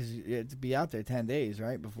fly back because you had to be out there 10 days,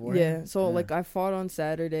 right, before? Yeah, so, like, I fought on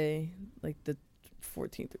Saturday, like, the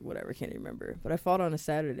 14th or whatever, I can't remember. But I fought on a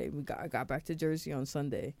Saturday. I got back to Jersey on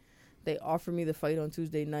Sunday. They offered me the fight on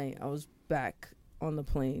Tuesday night. I was back on the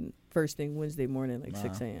plane first thing Wednesday morning, like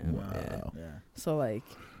 6 a.m. Wow. Yeah. So, like...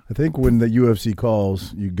 I think when the UFC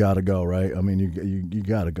calls, you got to go, right? I mean, you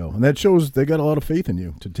got to go. And that shows they got a lot of faith in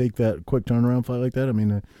you to take that quick turnaround fight like that. I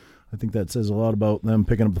mean, I think that says a lot about them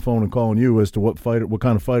picking up the phone and calling you as to what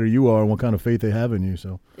kind of fighter you are and what kind of faith they have in you.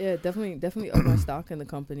 So yeah, definitely up my stock in the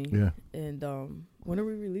company. Yeah. And when are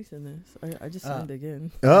we releasing this? I just signed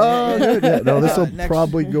again. Oh, good. Yeah. No, this will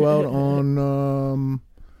probably go out on...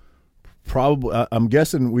 Probably, I'm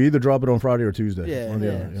guessing we either drop it on Friday or Tuesday. Yeah,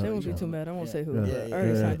 They won't be too mad. I won't say who. Yeah. I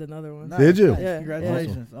already signed another one. Nice. Did you? Yeah,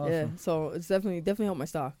 congratulations. Awesome. Yeah, so it's definitely helped my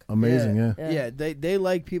stock. Amazing, yeah. Yeah, they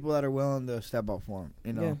like people that are willing to step up for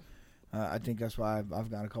them. Yeah. I think that's why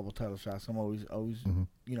I've got a couple title shots. I'm always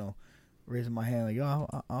raising my hand like, yo,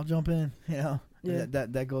 I'll jump in. Yeah.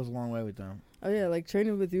 That goes a long way with them. Oh yeah, like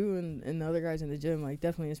training with you and the other guys in the gym, like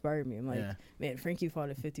definitely inspired me. I'm like, Yeah. man, Frankie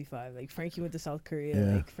fought at 55. Like Frankie went to South Korea.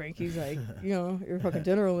 Yeah. Like Frankie's like, you're a fucking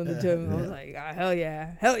general in the gym. I was like, hell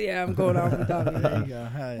yeah, I'm going out with Abu There you Dhabi. go.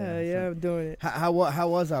 Hell Yeah, I'm doing it. How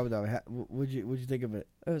was Abu Dhabi? What'd you think of it?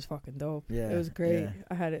 It was fucking dope. Yeah, It was great. yeah.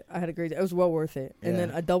 I had a great. It was well worth it. And Yeah.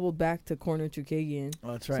 then I doubled back to corner Chukagian.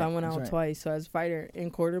 Oh, that's right. So I went out twice. So as fighter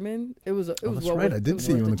in Quarterman, it was That's well right. worth, I it did was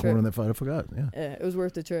see you worth in the trip. corner in that fight. I forgot. Yeah. Yeah, it was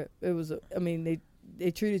worth the trip. It was. I mean,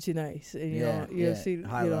 they treated you nice. And, you see,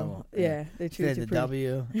 high level. Yeah, they Stayed treated at you the pretty.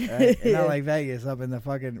 W, right? Not like Vegas up in the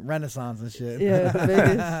fucking Renaissance and shit. Yeah, the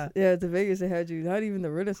Vegas. Yeah, the Vegas they had you. Not even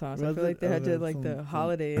the Renaissance. I Was feel it? like they had you like the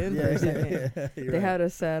Holiday Inn for a second. They had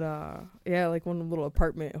us at like one of the little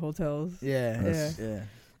apartment hotels. Yeah.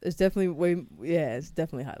 It's definitely it's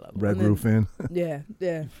definitely high level. Red And then- Roof Inn. Yeah.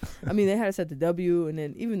 I mean, they had us at the W, and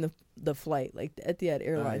then even the flight, like the Etihad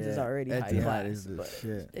Airlines is already high Etihad class. is the but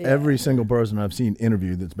shit. yeah. Every single person I've seen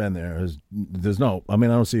interviewed that's been there I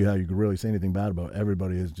don't see how you could really say anything bad about it.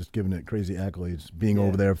 Everybody is just giving it crazy accolades, being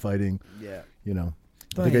over there fighting. Yeah.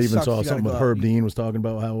 I think I even saw something with Herb Dean was talking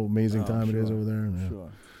about how amazing time it is over there. Yeah.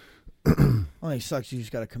 Sure. Only sucks you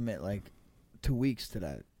just got to commit like 2 weeks to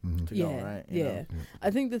that to go, right? You know? I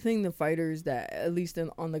think the fighters that at least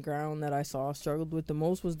on the ground that I saw struggled with the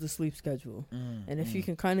most was the sleep schedule, and if you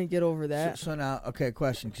can kind of get over that. So now, okay,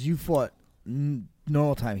 question, because you fought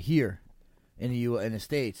normal time here in the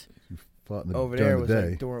States. Fought Over there was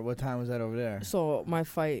day. like during, what time was that over there? So my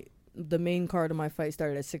fight, the main card of my fight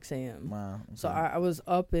started at 6 a.m. Wow. So I was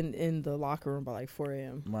up in the locker room by like 4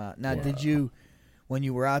 a.m. Wow. Now, did you, when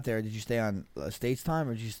you were out there, did you stay on States time,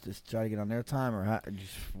 or did you just try to get on their time, or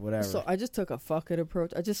just whatever? So I just took a fuck it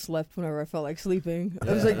approach. I just slept whenever I felt like sleeping.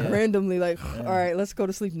 I was like randomly like, all right, let's go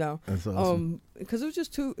to sleep now. That's awesome. Because it was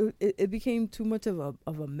just it became too much of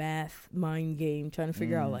a math mind game trying to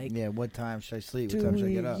figure out like what time should I sleep? What time should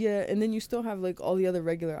I get up? Yeah, and then you still have like all the other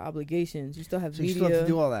regular obligations. You still have So media. you still have to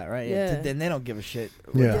do all that, right? Yeah. Then they don't give a shit.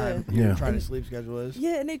 Yeah. What time Yeah. you're trying to sleep schedule is.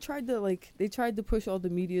 Yeah, and they tried to push all the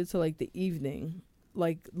media to like the evening,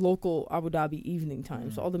 like local Abu Dhabi evening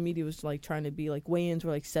time. So all the media was like trying to be like weigh-ins were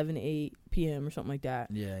like 7 to 8 p.m. or something like that.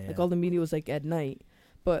 Yeah. Like all the media was like at night,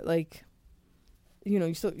 but like, I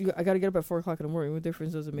got to get up at 4 o'clock in the morning. What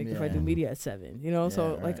difference does it make if I do media at 7?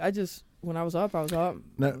 So Yeah, like right. when I was up, I was up.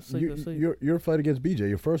 Now, Sleep. your fight against BJ,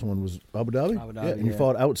 your first one was Abu Dhabi? Abu Dhabi, yeah, and you yeah.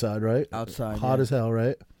 fought outside, right? Outside, Hot yeah. as hell,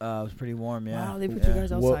 right? It was pretty warm. Yeah. Wow, they put you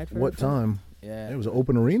guys outside What for time? Yeah. It was an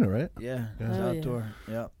open arena, right? Yeah, Yeah. it was Hell yeah.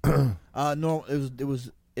 outdoor. Yeah. No,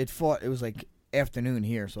 it was like afternoon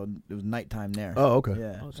here, so it was nighttime there. Oh, okay.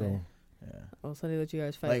 Yeah. Okay. So Yeah. Oh, so they let you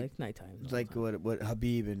guys fight Like- like nighttime. It's like what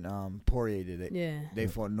Habib and Poirier did. Yeah. They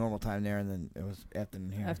fought normal time there, and then it was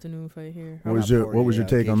afternoon here. Afternoon fight here. what was not your Poirier,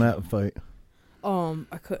 take on Gaethje. that fight?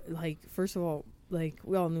 I could first of all, like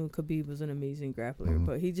we all knew Khabib was an amazing grappler, Mhm.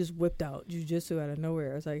 but he just whipped out jiu-jitsu out of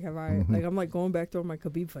nowhere. I was like, Mhm. I'm like going back to all my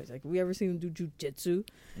Khabib fights. Like, have we ever seen him do jiu-jitsu?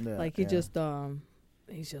 Yeah, Like he yeah. just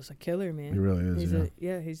he's just a killer, man. He really is. He's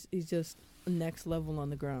Yeah. he's just next level on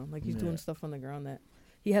the ground. Like he's Yeah. doing stuff on the ground that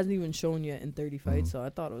he hasn't even shown yet in 30 fights, so I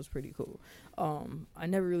thought it was pretty cool. I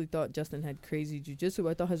never really thought Justin had crazy jiu-jitsu.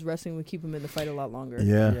 I thought his wrestling would keep him in the fight a lot longer.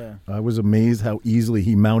 Yeah. I was amazed how easily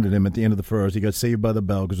he mounted him at the end of the first. He got saved by the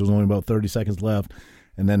bell because there was only about 30 seconds left.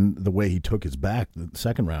 And then the way he took his back the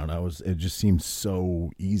second round, it just seemed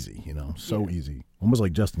so easy, so easy. Almost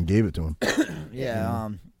like Justin gave it to him.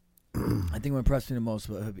 I think what impressed me the most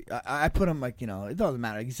was I put him like, it doesn't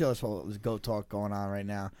matter. You see all this GOAT talk going on right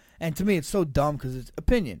now. And to me, it's so dumb because it's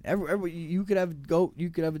opinion. Every you could have a GOAT, you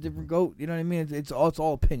could have a different GOAT. You know what I mean? It's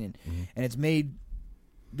all opinion. Mm-hmm. And it's made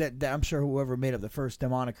that I'm sure whoever made up the first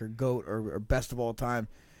moniker GOAT or best of all time,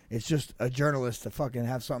 it's just a journalist to fucking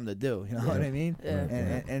have something to do. You know what I mean?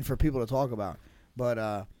 Yeah. And for people to talk about. But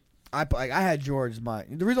I had George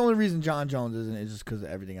the only reason John Jones isn't is just because of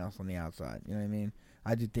everything else on the outside. You know what I mean?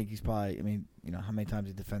 I do think he's probably. I mean, how many times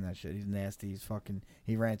he defend that shit? He's nasty.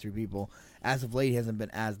 He ran through people. As of late, he hasn't been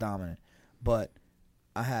as dominant. But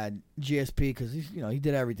I had GSP because he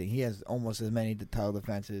did everything. He has almost as many title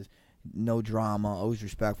defenses. No drama. Always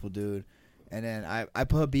respectful dude. And then I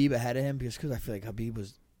put Khabib ahead of him because I feel like Khabib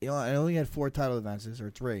was. I only had 4 title defenses or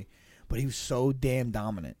 3, but he was so damn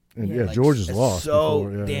dominant. And George has lost.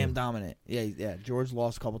 So damn dominant. Yeah. George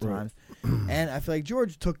lost a couple times, and I feel like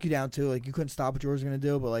George took you down too. Like you couldn't stop what George was gonna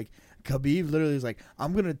do, but like Khabib literally is like,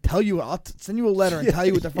 I'm gonna tell you. I'll send you a letter and tell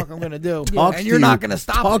you what the fuck I'm gonna do, and you're not gonna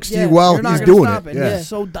stop. Talks to you while he's doing it. Yeah. He's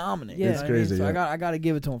so dominant. Yeah, it's crazy. So I got to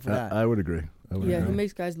give it to him for that. I would agree. He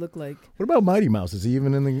makes guys look like. What about Mighty Mouse? Is he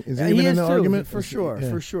even in the? Is he even in the argument? For sure,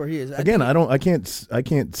 for sure, he is. Again, I can't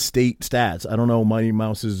state stats. I don't know Mighty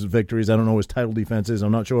Mouse's victories. I don't know his title defenses.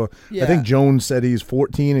 I'm not sure. Yeah. I think Jones said he's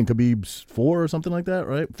 14 and Khabib's 4 or something like that,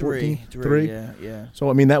 right? 14, 3. Yeah. So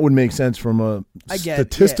I mean that would make sense from a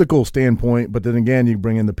statistical standpoint. But then again, you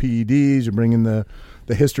bring in the PEDs, you bring in the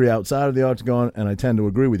history outside of the octagon, and I tend to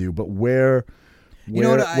agree with you. But where's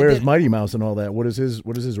Mighty Mouse and all that? What is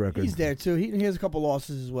his record? He's there too. He has a couple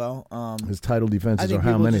losses as well. His title defenses are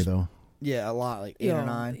how many though? Yeah, a lot, like 8 or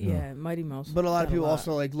 9. Yeah, Mighty Mouse. But a lot of people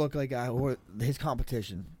also look like his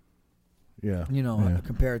competition. Yeah,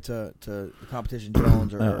 compared to the competition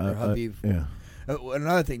Jones or Khabib. Yeah.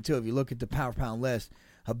 Another thing too, if you look at the pound list,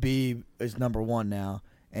 Khabib is number 1 now,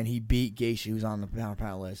 and he beat Gaethje, who's on the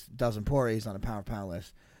pound list. Dustin Poirier is on the pound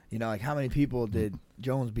list. Like how many people did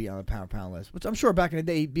Jones beat on the pound list? Which I'm sure back in the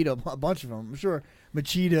day he beat a bunch of them. I'm sure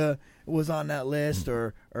Machida was on that list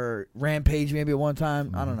or Rampage maybe at one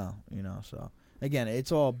time. I don't know. So again,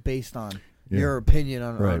 it's all based on your opinion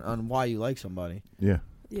on why you like somebody. Yeah.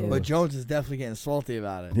 Yeah. But Jones is definitely getting salty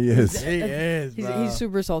about it. He is. He is. He's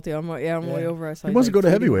super salty. I'm way over. He wants to go to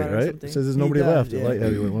heavyweight, right? Says there's nobody left at light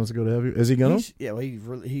heavyweight. Wants to go to heavyweight. Is he gonna? Well,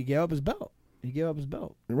 he gave up his belt. He gave up his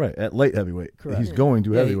belt. Right, at light heavyweight. Correct. He's going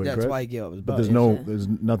to heavyweight, that's correct? why he gave up his belt. But there's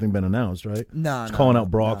nothing been announced, right? No, he's calling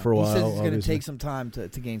out Brock for a while. He says it's going to take some time to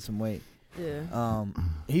gain some weight. Yeah.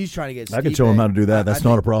 He's trying to get Stipe. I can show him how to do that. That's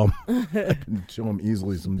not a problem. I can show him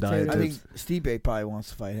easily some diet I tips. think Stipe probably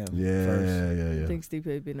wants to fight him first. Yeah. I think Stipe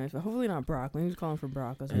would be nice. But hopefully not Brock. When he was calling for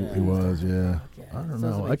Brock, I was like, he was, yeah. I don't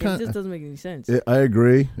know. It just doesn't make any sense. I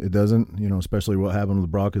agree. It doesn't, especially what happened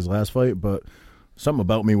with Brock his last fight, but something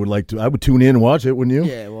about me would like to. I would tune in and watch it, wouldn't you?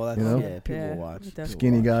 Yeah, well, that's people will watch.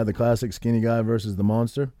 Skinny guy, the classic skinny guy versus the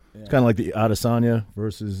monster. Yeah. It's kind of like the Adesanya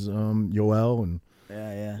versus Yoel and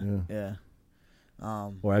yeah.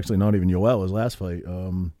 Or actually, not even Yoel. His last fight,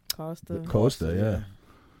 Costa, yeah.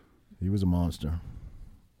 He was a monster.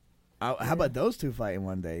 How about those two fighting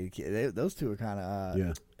one day? Those two are kind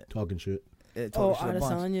of talking shit.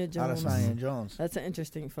 Adesanya Jones. Adesanya and Jones. That's an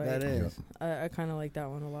interesting fight. That is. I kind of like that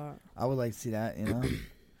one a lot. I would like to see that.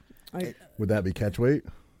 Would that be catch weight?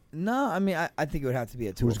 No, I mean I think it would have to be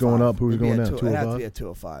a 205. Who's going up? Who's going down? 205. It'd have to be a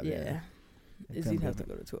 205. Yeah. Izzy'd have to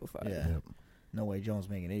go to 205. Yeah. Yep. No way Jones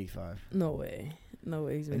making 85. No way. He's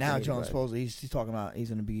making now 85. Jones supposedly he's talking about he's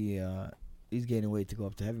going to be he's gaining weight to go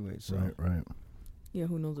up to heavyweight. So. Right. Yeah,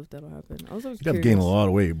 who knows if that'll happen? I was got to gain a lot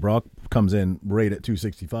of weight. Brock comes in right at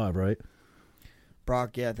 265, right?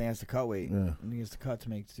 Brock, I think that's the cut weight. Yeah. I think it's the cut to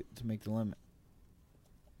make the limit.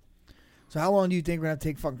 So how long do you think we're gonna have to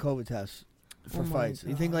take fucking COVID tests for fights?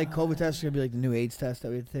 You think like COVID tests are gonna be like the new AIDS test that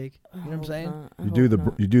we have to take? You know what I'm saying?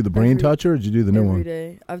 You do the brain toucher, or did you do the new one? Every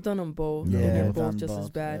day. I've done them both. Yeah, they're both just as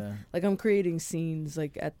bad. Yeah. Like I'm creating scenes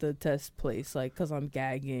like at the test place, like because I'm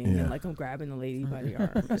gagging and like I'm grabbing the lady by the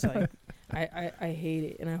arm. It's like I hate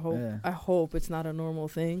it, and I hope it's not a normal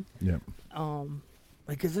thing. Yeah.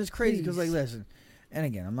 Because it's crazy. Because like listen, and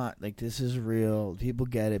again, I'm not like this is real. People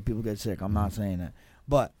get it. People get sick. I'm not saying that,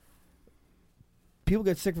 but people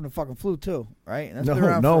get sick from the fucking flu too, right? And that's been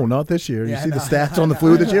around No, for- not this year. Yeah, You see the no. stats on the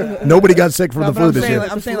flu this year? Nobody got sick from No, the but flu I'm this saying, year.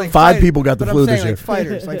 like, I'm saying like 5 fight- people got the but flu I'm this saying, year.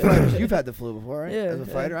 like fighters. You've had the flu before, right? Yeah, As a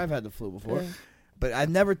yeah. fighter, I've had the flu before. Yeah. But I've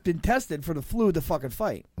never been tested for the flu to fucking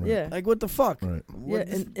fight. Yeah. Like, what the fuck? Right. Yeah,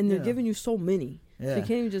 and they're giving you so many. So Yeah. you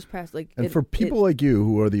can't even just pass. Like, And for people like you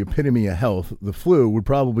who are the epitome of health, the flu would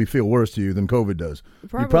probably feel worse to you than COVID does.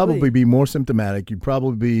 You'd probably be more symptomatic. You'd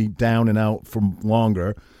probably be down and out for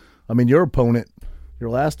longer. I mean, your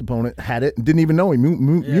last opponent had it and didn't even know.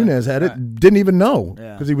 Muniz had it, didn't even know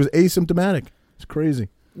because he was asymptomatic. It's crazy.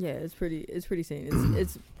 Yeah, it's pretty insane.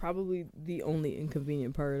 It's probably the only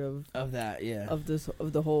inconvenient part of that, yeah. of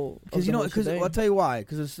the whole. Because shebang. I'll tell you why.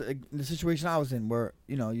 Because it's the situation I was in, where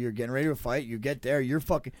you're getting ready to fight, you get there, you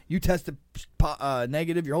tested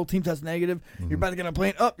negative, your whole team tested negative, you're about to get on a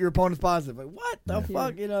plane, your opponent's positive. Like, what the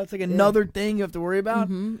fuck? It's like another thing you have to worry about.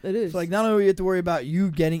 It is. So like, not only do you have to worry about you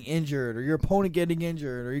getting injured or your opponent getting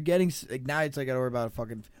injured or you getting now it's like I got to worry about a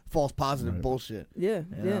fucking false positive bullshit. Yeah.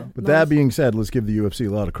 But that being said, let's give the UFC a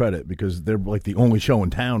lot of credit because they're like the only show in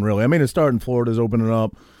town, really. I mean, it's starting. Florida's opening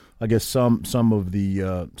up. I guess some of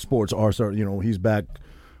the sports are starting. He's back.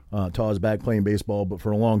 Todd's back playing baseball, but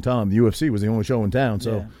for a long time, the UFC was the only show in town.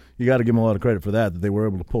 So you got to give them a lot of credit for that they were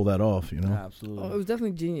able to pull that off. Absolutely. Oh, it was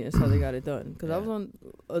definitely genius how they got it done. Because I was on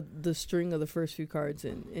the string of the first few cards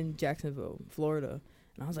in Jacksonville, Florida.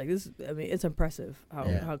 And I was like, it's impressive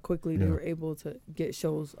how quickly they were able to get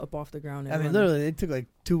shows up off the ground. I mean, literally, it took like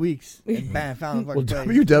 2 weeks. And bam, found the Well,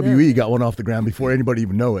 fucking place. WWE got one off the ground before anybody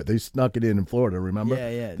even know it. They snuck it in Florida. Remember?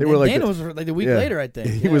 Yeah. They were like Dana was like a week later, I think.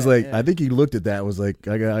 He was like, I think he looked at that and was like,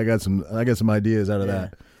 I got some ideas out of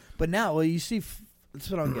that. But now, you see,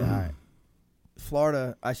 that's what I'm getting. All right,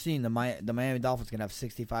 Florida. I seen the Miami Dolphins can have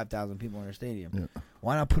 65,000 people in their stadium. Yeah.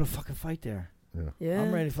 Why not put a fucking fight there? Yeah.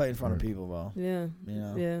 I'm ready to fight in front of people, bro. Yeah.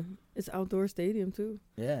 Yeah. It's outdoor stadium too.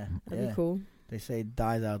 Yeah. That'd be cool. They say it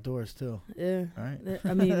dies outdoors too. Yeah. Right.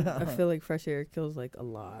 I mean, I feel like fresh air kills like a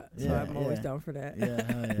lot, so Yeah, I'm always down for that.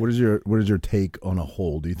 Yeah. What is your take on a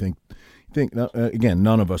whole? Do you think again?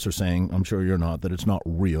 None of us are saying. I'm sure you're not that it's not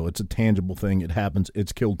real. It's a tangible thing. It happens.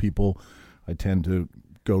 It's killed people. I tend to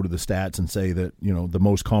go to the stats and say that the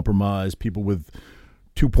most compromised people with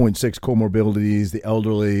 2.6 comorbidities, the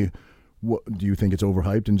elderly. What do you think it's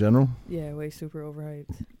overhyped in general? Yeah, way super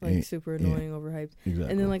overhyped. Like super annoying, overhyped.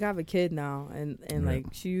 Exactly. And then like I have a kid now, and like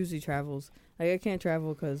she usually travels. Like I can't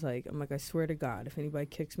travel because like I'm like I swear to God, if anybody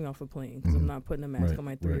kicks me off a plane because I'm not putting a mask on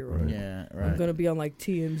my 3-year-old. Yeah, right. I'm gonna be on like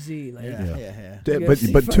TMZ. Like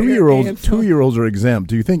But 2-year-olds are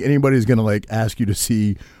exempt. Do you think anybody's gonna like ask you to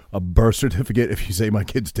see a birth certificate if you say my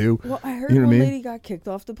kid's 2? Well, I heard one lady got kicked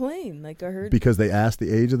off the plane. Like I heard because they asked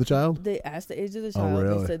the age of the child. They asked the age of the child.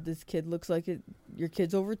 Really? They said this kid looks like it. Your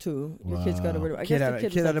kid's over 2. Your kid's got a. I Kid guess the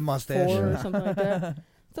kid had a mustache 4 or something like that.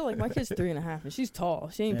 So like my kid's 3.5 and she's tall.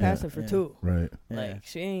 She ain't passing for 2. Right. Like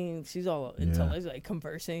she ain't. She's all intellectual, like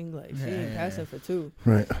conversing. Like she ain't passing for 2.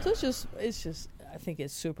 Right. So it's just. I think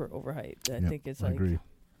it's super overhyped. I think it's I like. agree.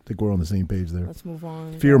 I think we're on the same page there. Let's move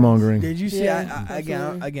on. Fear mongering. Did you see? Yeah,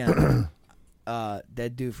 Again.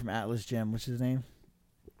 That dude from Atlas Gym. What's his name?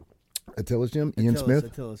 Attila's Gym. Ian Smith.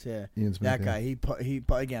 Attilas, yeah. Ian Smith. That guy. He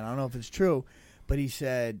again. I don't know if it's true, but he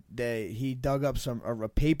said that he dug up a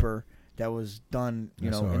paper that was done,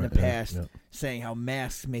 in the past, saying how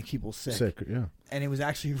masks make people sick. Yeah. And it was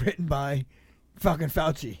actually written by fucking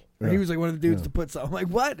Fauci. He was like one of the dudes to put something. I'm like,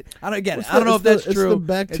 what? I don't get it. I don't know if that's true. It's the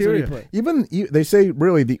bacteria. Even they say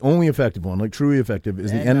really the only effective one, like truly effective,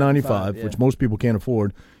 is the N95, which most people can't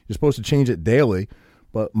afford. You're supposed to change it daily,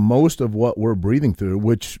 but most of what we're breathing through,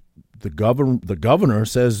 which the governor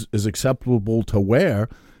says is acceptable to wear,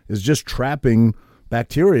 is just trapping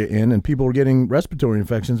bacteria in, and people are getting respiratory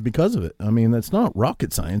infections because of it. I mean, that's not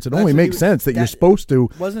rocket science. It only makes sense that you're supposed to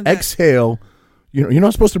exhale. You're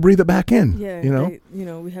not supposed to breathe it back in. Yeah,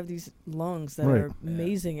 we have these lungs that are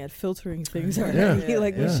amazing at filtering things already.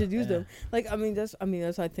 We should use them. Like, that's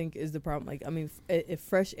I think is the problem. Like, if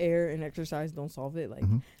fresh air and exercise don't solve it, like,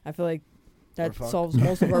 I feel like that solves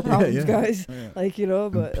most of our problems, guys. Yeah. Like,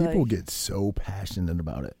 but and people get so passionate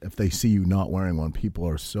about it. If they see you not wearing one, people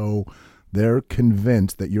are so. They're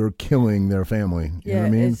convinced that you're killing their family. You know what I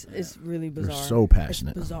mean? It's really bizarre. They're so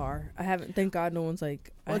passionate. It's bizarre. Thank God no one's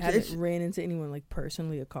like, I haven't ran into anyone like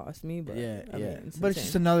personally accost me, but it's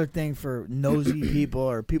just another thing for nosy people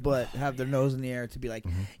or people that have their nose in the air to be like,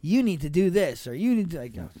 you need to do this or you need to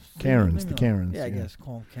like Karens, the Karens. Yeah, I guess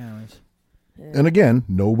call them Karens. Yeah. And again,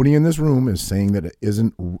 nobody in this room is saying that it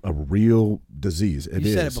isn't a real disease. It is.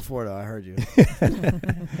 You said it before, though. I heard you.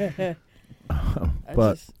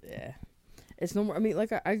 But It's no more. I mean,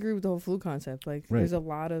 like I agree with the whole flu concept. Like, Right. there's a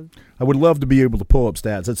lot of. I would love to be able to pull up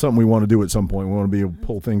stats. That's something we want to do at some point. We want to be able to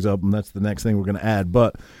pull things up, and that's the next thing we're going to add.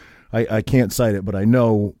 But I can't cite it, but I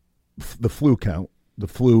know the flu count, the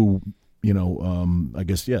flu, I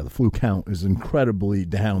guess, the flu count is incredibly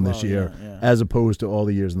down this year as opposed to all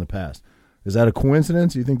the years in the past. Is that a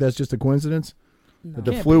coincidence? You think that's just a coincidence? No. That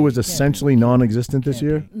the flu is essentially non-existent this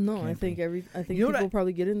year? No, I think people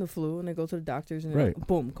probably get in the flu and they go to the doctors and they're like,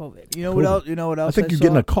 boom, COVID. You know what else? You know what else? I think you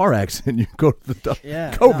get in a car accident, you go to the doctor.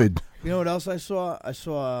 Yeah, COVID. No. You know what else I saw? I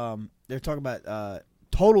saw they're talking about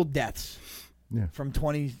total deaths from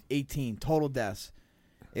 2018. Total deaths.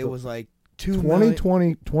 It was like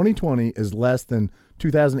 2020 is less than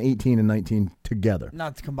 2018 and 19 together.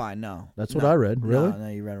 Not to combine, no. That's what I read. Really? No,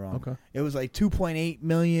 you read it wrong. Okay. It was like 2.8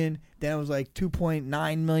 million. Then it was like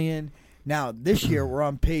 2.9 million. Now, this year, we're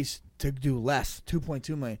on pace to do less,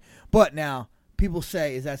 2.2 million. But now, people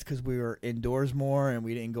say, is that because we were indoors more and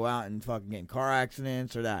we didn't go out and fucking get in car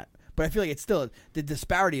accidents or that? But I feel like it's still, the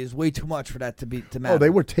disparity is way too much for that to matter. Oh, they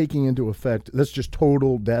were taking into effect, that's just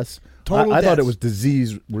total deaths? I Deaths. thought it was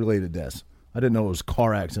disease-related deaths. I didn't know it was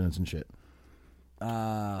car accidents and shit.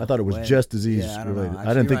 I thought it was just disease-related.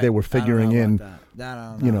 I didn't think they were figuring in,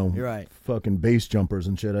 You're right. fucking base jumpers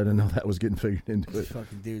and shit. I didn't know that was getting figured into it.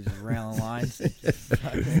 Fucking dudes just railing lines.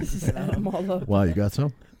 I'm all up. Wow, you got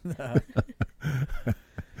some?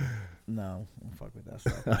 No, don't fuck with that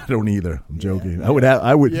stuff. I don't either. I'm joking. I would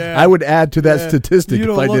add to that statistic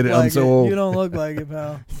if I did it. I'm so old. You don't look like it,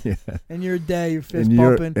 pal. Yeah. In your day, you're fist And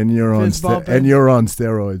bumping. you're on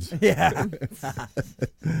steroids. Yeah.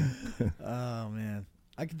 Oh man,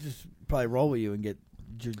 I could just probably roll with you and get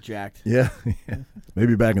jacked. Yeah.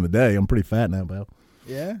 Maybe back in the day. I'm pretty fat now, pal.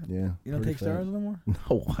 Yeah. Yeah. You don't take steroids no more?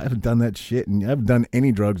 No, I haven't done that shit, and I haven't done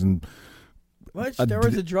any drugs in What?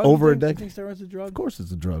 Steroids a drug? over a You decade. think steroids a drug? Of course,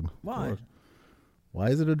 it's a drug. Why? Why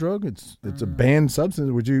is it a drug? It's a banned substance.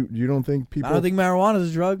 You don't think people? I don't think marijuana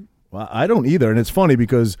is a drug. Well, I don't either, and it's funny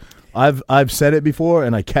because I've said it before,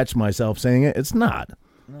 and I catch myself saying it. It's not.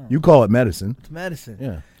 No. You call it medicine. It's medicine.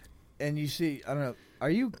 Yeah. And you see, I don't know. Are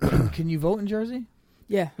you? Can you vote in Jersey?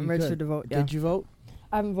 Yeah, I'm You registered could. to vote. Yeah. Did you vote?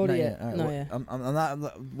 I haven't voted Not yet. All right, No, well, yeah. I'm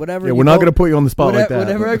not. Whatever. Yeah, you we're not vote- going to put you on the spot like that.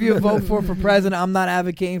 Whatever you vote for president, I'm not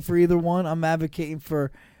advocating for either one. I'm advocating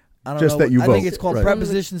for. I don't Just know. that you I vote. think it's called Right.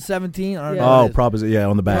 Preposition 17. I don't Yeah. know. what Oh, it is. proposition. Yeah,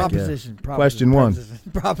 on the back. Proposition. Question one. I was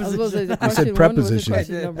about to say, the I said question one was the preposition.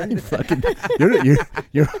 question number.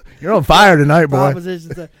 Yeah. You're on fire tonight, boy.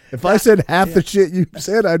 Proposition. If I said half the shit you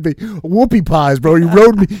said, I'd be whoopie pies, bro. You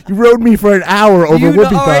rode me for an hour over You know,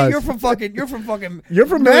 whoopie all right, pies. you're from fucking. You're from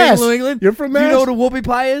New Mass. England. You're from Do you Mass. know what a whoopie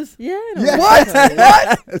pie is? Yeah. I know Yeah. what?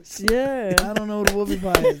 Yeah. I don't know what a whoopie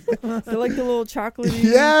pie is. They're like the little chocolatey,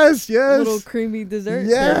 Yes. little creamy dessert.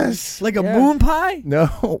 Yes. Like a Yeah. moon pie? No.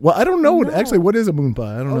 Well, I don't know. No. Actually, what is a moon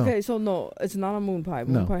pie? I don't know. Okay, so no, it's not a moon pie.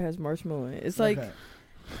 Moon No. pie has marshmallow in it. It's like Okay.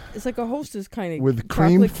 it's like a Hostess kind of With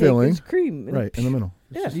cream chocolate cake. filling. It's cream. And Right in the middle.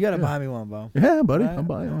 Yeah. You gotta Yeah. buy me one, Bo. Yeah, buddy. Right. I'll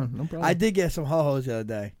buy you one. No problem. I did get some ho-hos the other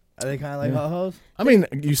day. Are they kind of like Yeah. ho-hos? I mean,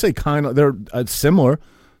 you say kind of. They're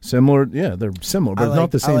similar. Yeah, they're similar, but I like, not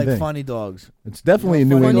the same I like thing. funny dogs. It's definitely a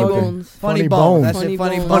Funny New Funny England. bones. Funny bones. That's Funny it.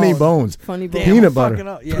 Funny bones. bones. Funny bones. Funny Damn, bones. Peanut I'm butter. fucking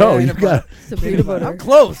up. Yeah, Bro, you peanut got butter. It's a peanut butter. I'm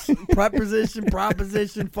close. Preposition,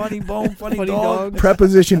 proposition, funny bone, funny, Funny dog. dog.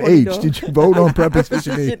 Preposition Funny H. dog. Did you vote on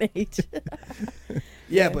Preposition H? Preposition H.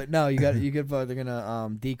 Yeah, but no, you could vote. They're gonna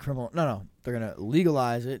decriminal. No, they're gonna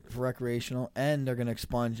legalize it for recreational, and they're gonna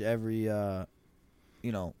expunge every, if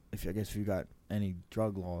you got any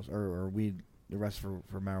drug laws or weed, the rest for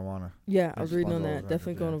marijuana. Yeah, I was Just reading one on of that. those,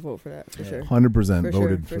 Definitely yeah. going to vote for that for Yeah. sure. 100% For sure,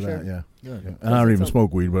 voted for for sure. that. Yeah. Good. And I don't even something.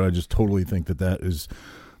 smoke weed, but I just totally think that is.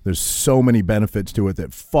 There's so many benefits to it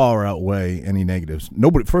that far outweigh any negatives.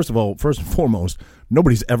 First and foremost,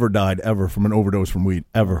 nobody's ever died ever from an overdose from weed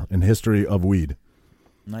ever in history of weed.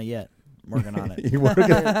 Not yet. I'm working on it. You work it.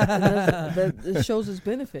 That shows its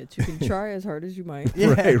benefits. You can try as hard as you might.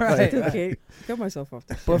 Yeah, Right, right. Okay, cut myself off.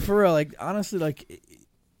 This But shit. for real, like honestly, like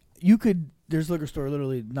you could. There's a liquor store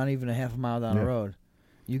literally not even a half a mile down Yeah. the road.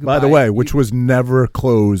 You could By the buy- way, you- which was never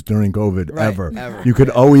closed during COVID right, ever. You could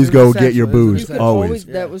always It go was get your essential. It was booze. You could essential. Always.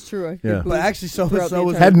 Yeah. That was true. I could Yeah. get But booze actually, so throughout the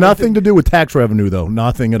was entire- Had nothing to do with tax revenue though.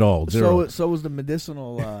 Nothing at all. Zero. so was the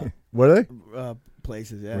medicinal Were they?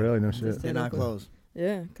 places. Yeah, Really? No shit. they're not closed.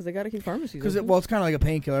 Yeah, because they got to keep pharmacies. Because open. it's kind of like a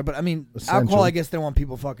painkiller. But I mean, Essential. alcohol. I guess they want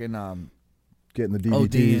people fucking Getting the OD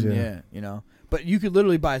DVTs. and Yeah. yeah, But you could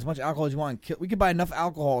literally buy as much alcohol as you want. We could buy enough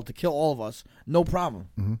alcohol to kill all of us, no problem.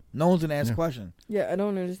 Mm-hmm. No one's gonna ask a question. Yeah, I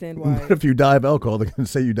don't understand why. What if you die of alcohol? They're going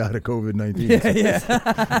to say you died of COVID-19. Yeah.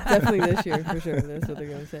 Definitely this year for sure. That's what they're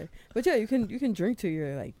gonna say. But yeah, you can drink till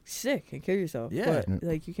you're like sick and kill yourself. Yeah. But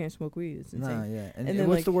like you can't smoke weed. It's insane. Nah, yeah. And then,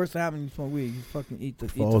 what's like- the worst that happens when you smoke weed? You fucking eat the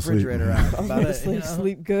Fall asleep. refrigerator out. About it, Honestly, you know?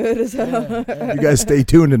 sleep good as hell. Yeah. You guys stay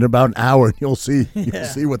tuned in about an hour, and you'll see. You'll Yeah.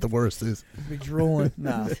 see what the worst is. Be drooling.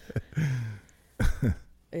 Nah.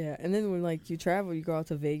 Yeah, and then when like you travel, you go out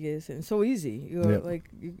to Vegas, and it's so easy. You go, Yep. like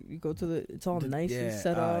you go to it's all nicely yeah,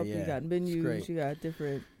 set up. yeah. You got It's menus. great. You got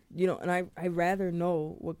different. And I rather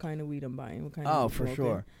know what kind of weed I'm buying. What kind of Oh, weed I'm for smoking.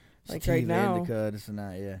 sure. Like Sativa, right now. indica, this and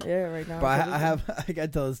that. Yeah. Yeah, right now. But I everything- I got to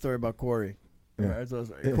tell the story about Corey. Yeah. Alright, so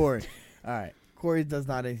Corey. All right. Corey he's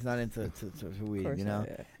not into to weed, Of course you know. not,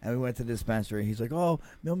 yeah. And we went to the dispensary. He's like, "Oh,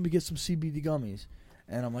 let me get some CBD gummies."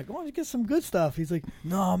 And I'm like, "Why don't you get some good stuff?" He's like,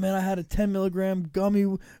 "No, man, I had a 10 milligram gummy.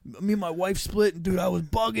 Me and my wife split, and dude, I was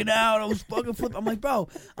bugging out. I was fucking flipping." I'm like, "Bro,"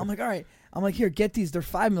 I'm like, "All right." I'm like, "Here, get these. They're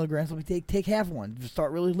 5 milligrams. Let me take half one. Just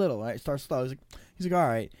start really little, right? Start slow." He's like, "All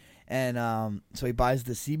right." And so he buys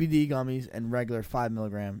the CBD gummies and regular 5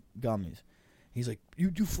 milligram gummies. He's like,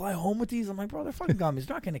 "You fly home with these?" I'm like, "Bro, they're fucking gummies.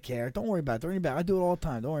 They're not gonna care. Don't worry about it. They're in bad. I do it all the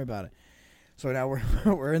time. Don't worry about it." So now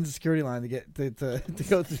we're in the security line to get to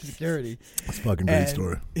go through security. It's a fucking great And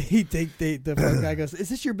story. the fucking guy goes, "Is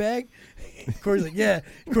this your bag?" Corey's like, "Yeah."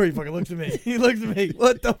 Corey fucking looks at me. He looks at me.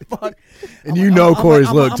 What the fuck? And you know Corey's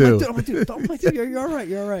look, too. I'm like, dude, you're all right.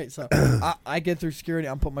 You're all right. So I get through security.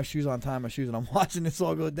 I'm putting my shoes on, tying my shoes, and I'm watching this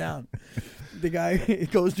all go down. The guy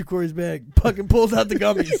goes to Corey's bag, fucking pulls out the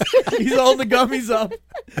gummies. He's holding the gummies up.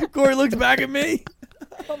 Corey looks back at me.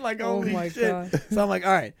 I'm like, Oh holy my shit. God. So I'm like,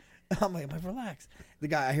 all right. I'm like, relax.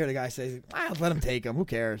 I hear the guy say, let him take them. Who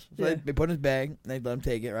cares? So Yeah. they put in his bag. They let him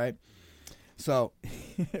take it, right? So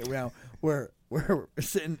now we're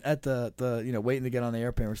sitting at the waiting to get on the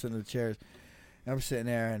airplane. We're sitting in the chairs. And we're sitting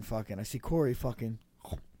there and fucking, I see Corey fucking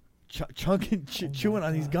chewing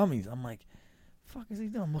on these gummies. I'm like, fuck is he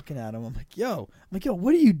doing? I'm looking at him. I'm like, yo,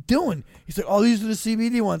 what are you doing? He's like, oh, these are the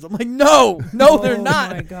CBD ones. I'm like, no, they're Oh,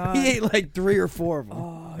 not. my God. He ate like 3 or 4 of them.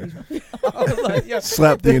 Oh, I was like, yo,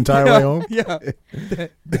 Slept the entire way home? Yeah.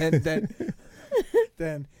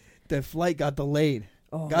 Then the flight got delayed.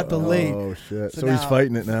 Got delayed. Oh, shit. So now- he's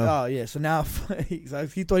fighting it now. Oh yeah. So now he thought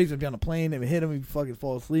he was gonna be on a plane. They hit him. He fucking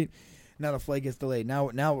fall asleep. Now the flight gets delayed. Now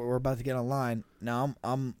we're about to get online. Now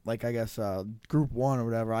I'm like, I guess group 1 or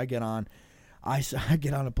whatever. I get on. I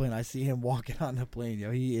get on the plane. I see him walking on the plane.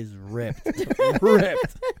 Yo, he is ripped,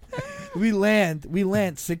 ripped. We land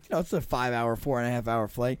 6. It's a 4.5 hour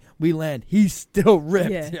flight. We land. He's still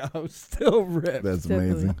ripped. Yeah. Yo, still ripped. That's definitely.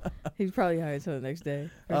 amazing. He's probably high until the next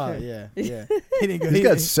day. for Oh sure. yeah. He didn't go. He's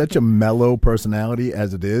got such a mellow personality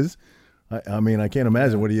as it is. I mean, I can't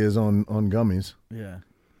imagine what he is on gummies. Yeah.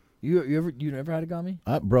 You never had a gummy?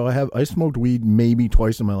 Bro, I smoked weed maybe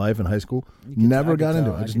twice in my life in high school. You could Never tell- I got could into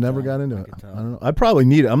tell, it. I I just could never tell, got into I it. could I tell. don't know. I probably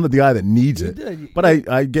need it. I'm the guy that needs You it. did. But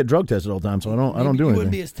I get drug tested all the time, so I don't do You anything.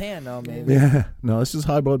 wouldn't be as tan though, maybe. Yeah, no, this is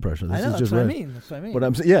high blood pressure. This I know. is That's just what I red. mean. That's what I mean.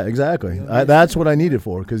 But yeah, exactly. You don't need That's it. what I need it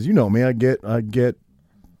for. Because you know me, I get, I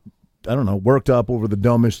don't know, worked up over the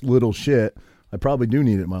dumbest little shit. I probably do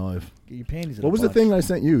need it in my life. Get your panties in What a was the bunch. thing I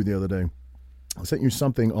sent you the other day? I sent you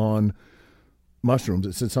something on mushrooms.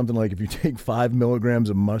 It said something like if you take 5 milligrams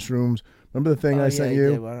of mushrooms. Remember the thing Oh, I yeah, sent you you?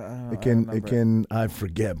 did. Well, I don't know. It can I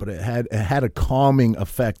forget, but it had a calming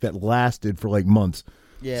effect that lasted for like months.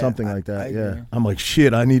 Yeah, Something like I that. agree. Yeah. I'm like,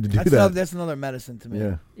 shit, I need to do That's another medicine to me.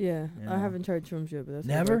 Yeah. Yeah, Yeah. I haven't tried shrooms yet, but that's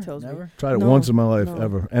what Never. everyone tells me. Never. Tried it No, once in my life no.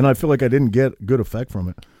 ever. And I feel like I didn't get good effect from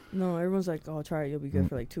it. No, everyone's like, "Oh, try it. You'll be good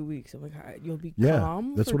for like 2 weeks." I'm like, all right, "You'll be Yeah,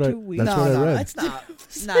 calm that's for what I- 2 weeks." that's no, what I no, read. it's not.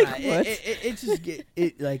 Nah, like, what? it just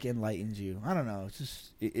it like enlightens you. I don't know. It's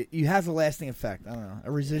just it has a lasting effect. I don't know,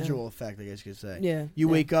 a residual effect, I guess you could say. Yeah, You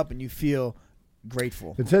yeah. wake up and you feel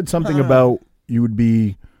grateful. It said something about you would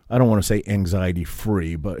be, I don't want to say anxiety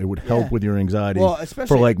free, but it would help Yeah. with your anxiety Well, especially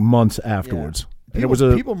for like months afterwards. And people, it was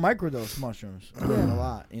a people microdose mushrooms a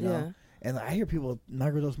lot, you know. Yeah, And I hear people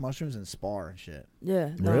microdose mushrooms and spar and shit. yeah.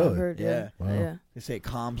 No, Really? I've heard. Yeah, Wow. yeah. They say it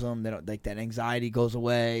calms them. They don't like that anxiety goes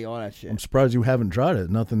away. All that shit. I'm surprised you haven't tried it.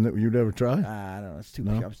 Nothing that you'd ever try. I don't know. It's too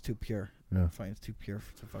No? pure. It's too pure. Yeah. I find it's too pure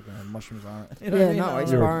to fucking have mushrooms on it. You know what I Yeah, mean? not I like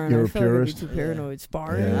don't know. sparring. you're I a feel like I'd be purist? too Yeah. paranoid.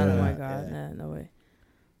 Sparring? Yeah. Oh my Yeah. god, nah, no way.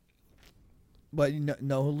 But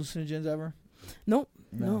no hallucinogens ever? No,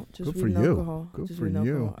 just Good weed for and you. alcohol. Good just for weed and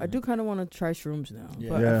you. alcohol. I do kind of want to try shrooms now, Yeah.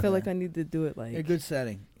 but Yeah. I feel like I need to do it like A good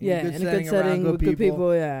setting. yeah, in a good setting around with good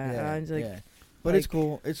people. Yeah, Yeah, I'm just like, yeah. But it's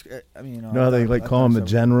cool. It's I mean, No, they like call him the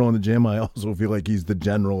general. general in the gym. I also feel like he's the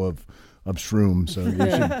general of of shroom. So you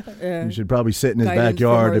Yeah, yeah. should probably sit in his Guidance from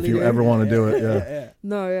backyard our if you leader. ever want to do it. Yeah.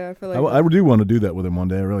 No, yeah, I feel like I do want to do that with him one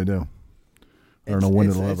day. I really do. I don't know when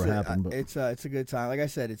it'll ever it's happen, but it's a good time. Like I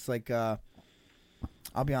said, it's like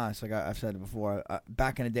I'll be honest. Like I've said it before.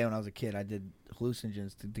 Back in the day when I was a kid, I did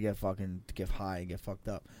hallucinogens to get high and get fucked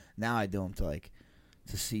up. Now I do them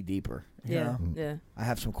to see deeper. You yeah, know? yeah. I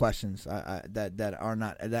have some questions that are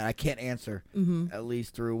not that I can't answer. Mm-hmm. At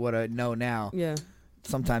least through what I know now. Yeah,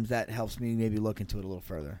 Sometimes that helps me maybe look into it a little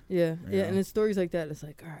further. yeah, You yeah. know? And it's stories like that. It's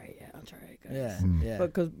like, all right, yeah, I'll try it, guys. Yeah, Mm. yeah. But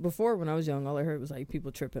because before, when I was young, all I heard was like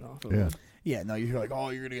people tripping off of yeah. it. Yeah, no, you're like, oh,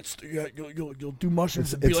 you're gonna you'll do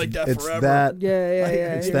mushrooms and be like that it's forever. that Yeah, yeah, Like,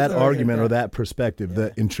 yeah. it's yeah. that sorry, argument yeah. or that perspective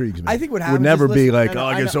that intrigues me. I think what It happens would never is, be listen, like, no, oh,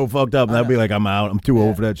 I I get know. so fucked up. I That'd be know. like, I'm out. I'm too Yeah,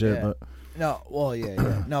 old for that shit. yeah. But No, well,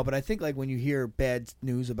 yeah. No, but I think like when you hear bad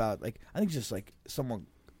news about like I think just like someone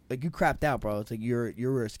like you crapped out, bro. It's like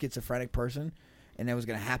you're a schizophrenic person, and that was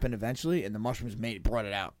gonna happen eventually, and the mushrooms brought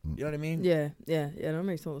it out. You know what I mean? Yeah, yeah, yeah. That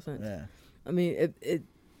makes total sense. Yeah. I mean, it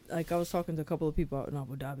like I was talking to a couple of people out in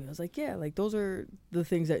Abu Dhabi. I was like, yeah, like those are the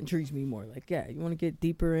things that intrigues me more. Like, yeah, you want to get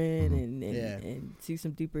deeper in and Yeah. and see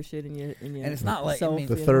some deeper shit in your And it's not like- I self, mean-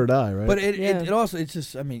 the you know? third eye, right? But it Yeah. also it's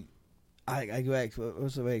just I mean, I go back.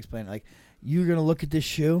 What's the way to explain it? Like you're gonna look at this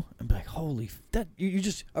shoe and be like, holy, that you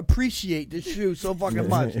just appreciate this shoe so fucking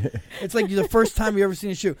much. It's like the first time you ever seen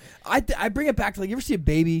a shoe. I bring it back to like you ever see a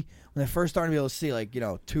baby when they're first starting to be able to see like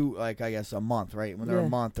a month, right? When they're a Yeah.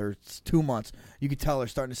 month or 2 months, you could tell they're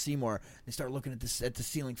starting to see more. They start looking at the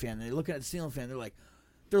ceiling fan. They're looking at the ceiling fan.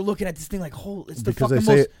 They're looking at this thing like, holy, it's the because fucking they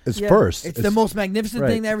say most. it's Yeah. first. It's the most magnificent right.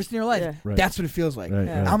 thing they ever seen in their life. Yeah. Right. That's what it feels like. Right,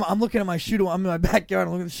 Yeah. right. I'm looking at my shoe. I'm in my backyard.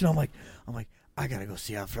 I'm looking at the shoe. I'm like, I gotta go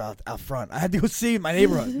see out front. I had to go see my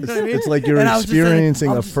neighborhood. You know what I mean? It's like you're And I was just like- experiencing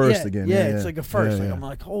I a was just- first yeah, again. Yeah, it's like a first. Yeah, Like yeah. I'm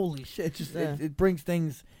like, holy shit! It just Yeah. it brings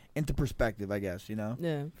things into perspective, I guess. You know?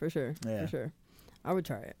 Yeah, for sure. Yeah. For sure. I would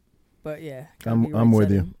try it. But yeah. gotta be I'm right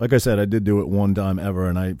with you. setting. Like I said, I did do it one time ever,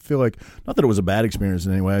 and I feel like not that it was a bad experience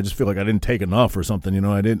in any way. I just feel like I didn't take enough or something. You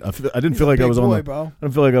know, I didn't feel like I was on the. bro. I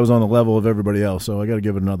didn't feel like I was on the level of everybody else. So I got to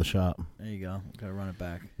give it another shot. There you go. Gotta run it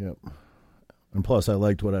back. Yep. And plus, I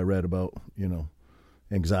liked what I read about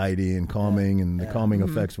anxiety and calming and the Yeah. calming Mhm.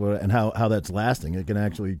 effects and how that's lasting. It can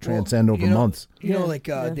actually transcend over months. You know, Yeah, like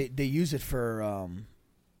yeah. they use it for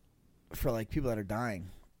like people that are dying,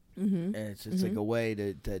 Mm-hmm. and it's like a way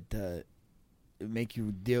to make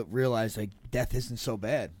you realize like death isn't so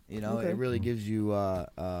bad. You know, Okay. it really gives you. Well,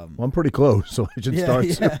 I'm pretty close, so I should start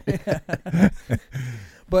soon.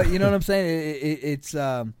 But you know what I'm saying? It's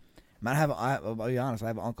I'll be honest. I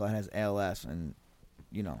have an uncle that has ALS, and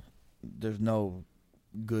there's no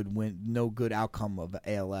good outcome of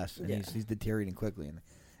ALS, and Yeah. he's deteriorating quickly. And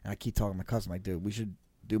I keep talking to my cousin like, dude, we should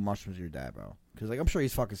do mushrooms with your dad, bro, because like I'm sure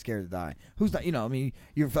he's fucking scared to die. Who's not? I mean,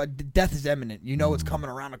 death is imminent. You know it's coming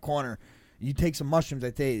around the corner. You take some mushrooms, I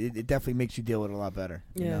think it definitely makes you deal with it a lot better.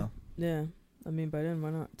 Yeah. You know? Yeah. I mean, by then, why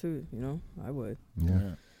not, too? I would.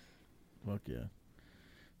 Yeah. Fuck yeah.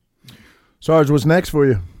 Sarge, what's next for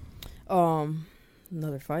you?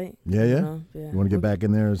 Another fight. Yeah, yeah. Yeah. You want to get back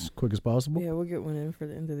in there as quick as possible? Yeah, we'll get one in for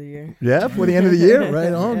the end of the year. Yeah, for the end of the year?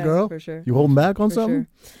 Right on, Yeah, girl. For sure. You holding back on For something?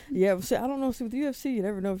 sure. Yeah, see, I don't know. See, with the UFC, you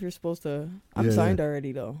never know if you're supposed to. I'm Yeah, signed yeah.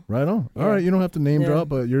 already, though. Right on. Yeah. All right, you don't have to name Yeah. drop,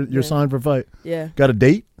 but you're Yeah. signed for a fight. Yeah. Got a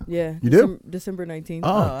date? Yeah. You do? December 19th.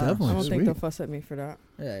 Oh, wow. definitely. I don't Sweet. think they'll fuss at me for that.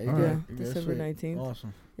 Yeah. All You're right. good. You're December sweet. 19th.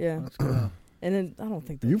 Awesome. Yeah. Let's go. And then I don't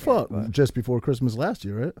think they'll You care, fought but- just before Christmas last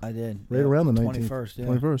year, right? I did. Right around the 19th. 21st. Yeah.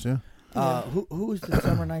 21st, yeah. Who was the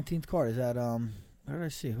December 19th card? Is that Where did I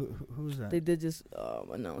see? Who was that? They did just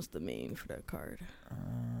announce the main for that card.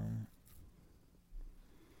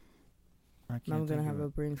 I can't Now I'm gonna think have of a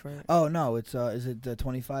it. brain fart. Oh no, it's is it the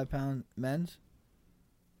 25-pound men's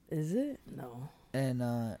Is it? No. and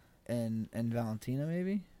Valentina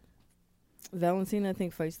maybe? Valentina, I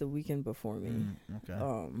think, fights the weekend before me.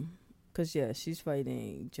 Okay. Cause yeah, she's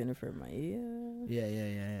fighting Jennifer Maia.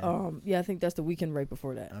 Yeah. Yeah, I think that's the weekend right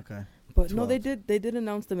before that. Okay. But no, 12th. they did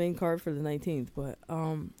announce the main card for the 19th, but I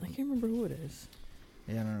can't remember who it is.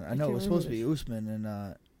 Yeah, I I know it can't was supposed to be remember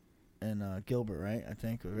Usman and Gilbert, right? I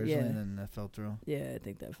think originally, Yeah. and then that fell through. Yeah, I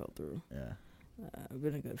think that fell through. Yeah. It's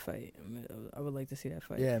been a good fight. I would like to see that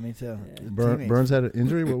fight. Yeah, me too. Yeah. Teammates. Burns had an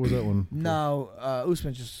injury? What was that one? No,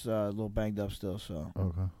 Usman's just a little banged up still. So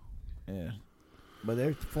Okay. yeah, but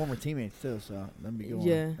they're former teammates too. So that'd be a good one.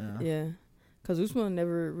 Yeah, yeah. Cause Usman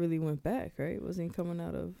never really went back, right? Wasn't he coming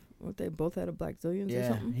out of? What they both had a Black Zillions or Yeah,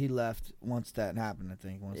 something? he left once that happened. I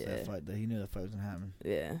think once that Yeah. fight, he knew that fight was gonna happen.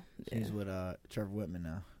 Yeah. He's yeah. with Trevor Whitman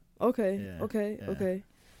now. Okay. Yeah, Okay. yeah. Okay.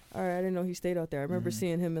 All right. I didn't know he stayed out there. I remember Mhm.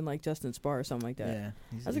 seeing him in like Justin Spar or something like that. Yeah,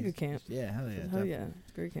 That's a good camp. Yeah, hell yeah, Hell definitely. yeah.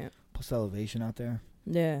 It's a great camp. Plus elevation out there.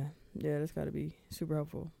 Yeah, that's got to be super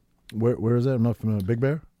helpful. Where is that? I'm not familiar. Big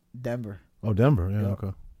Bear? Denver. Oh, Denver. Yeah, Yep.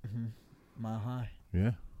 okay. Mile High.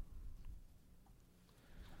 Yeah.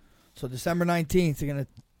 So December 19th, you're going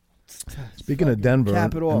to... Speaking of Denver,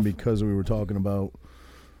 cap it off. and because we were talking about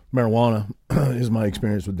marijuana, is my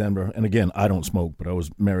experience with Denver. And again, I don't smoke, but I was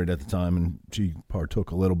married at the time, and she partook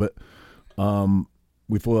a little bit.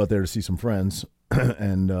 We flew out there to see some friends,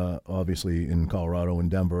 and obviously in Colorado and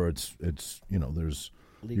Denver, it's there's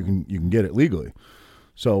Legal. you can get it legally.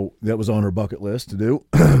 So that was on her bucket list to do.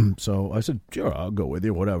 So I said, sure, I'll go with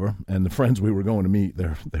you, whatever. And the friends we were going to meet,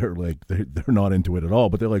 they're like they're not into it at all,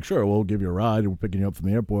 but they're like, sure, we'll give you a ride. We're picking you up from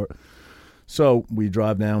the airport. So we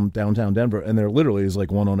drive downtown Denver, and there literally is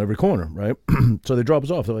like one on every corner, right? So they drop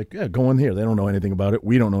us off. They're like, yeah, go in here. They don't know anything about it.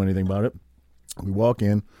 We don't know anything about it. We walk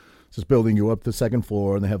in. It's this building. You go up the second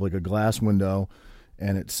floor, and they have like a glass window,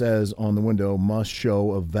 and it says on the window, must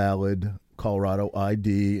show a valid Colorado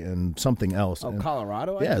ID and something else. Oh, And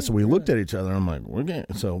Colorado? yeah, so we looked at each other, and I'm like, we're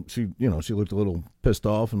getting. So she looked a little pissed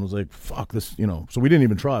off and was like, fuck this, So we didn't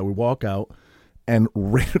even try. We walk out, and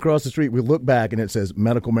right across the street, we look back, and it says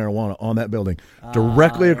medical marijuana on that building.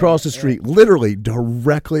 Directly across the street, literally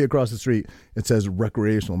directly across the street, it says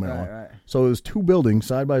recreational marijuana. Right. So it was two buildings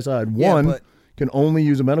side by side. Yeah, One but- can only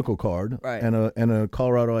use a medical card Right. and a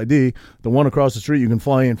Colorado ID. The one across the street, you can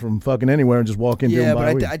fly in from fucking anywhere and just walk in. Yeah, and buy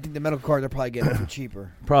but weed. I think the medical card, they're probably getting it for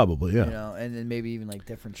cheaper. Probably, yeah. And then maybe even like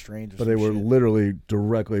different strains or But some they were shit. literally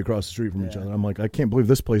directly across the street from each Yeah. other. I'm like, I can't believe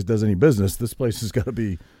this place does any business. This place has got to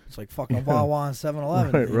be It's like fucking Wawa and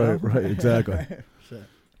 7-Eleven. right, exactly. Shit.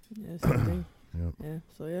 Yeah, same thing. Yep. Yeah,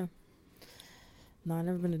 so yeah. No, I've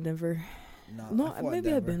never been to Denver. No, No, I fought maybe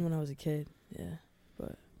in I've Denver. been when I was a kid. Yeah,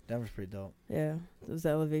 but Denver's pretty dope. yeah, was the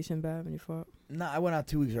elevation bad when you fought? No, I went out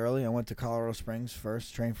 2 weeks early. I went to Colorado Springs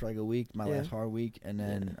first, trained for like a week, my Yeah. last hard week, and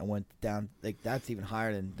then I went down. Like that's even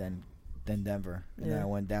higher than Denver. And then Yeah. I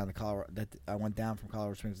went down to Colorado. I went down from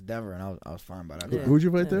Colorado Springs to Denver, and I was fine by that. Yeah. Who'd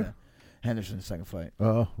you fight Yeah. there? Yeah. Henderson's second fight.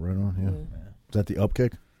 Oh, right on, yeah. Yeah. Is that the up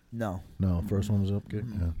kick? No. No, first one was up kick.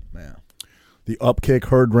 Mhm. Yeah. Yeah. The up kick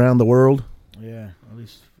heard round the world. Yeah. At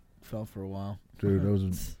least fell for a while. Dude, that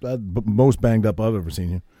was the most banged up I've ever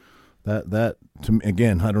seen you. That to me,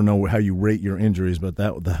 again, I don't know how you rate your injuries, but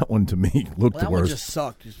that one to me looked Well, that the one worst. just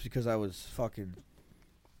sucked, just because I was fucking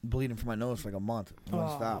bleeding from my nose for like a month. It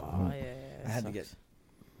wouldn't stop. Oh, yeah, I had to sucks.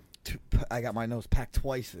 I got my nose packed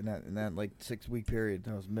twice in that like 6 week period.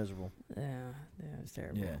 That was miserable. Yeah, it's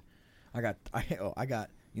terrible. Yeah, I got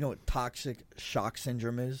you know what toxic shock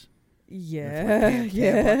syndrome is? Yeah, Tampa.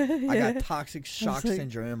 yeah. I got toxic shock like-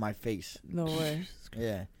 syndrome in my face. No way.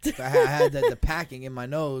 Yeah, so I had the packing in my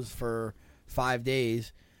nose for 5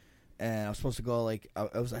 days, and I was supposed to go I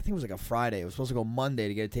think it was like a Friday. I was supposed to go Monday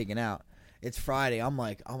to get it taken out. It's Friday. I'm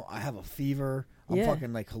like, I have a fever. I'm Yeah.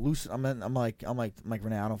 fucking like hallucinating. I'm like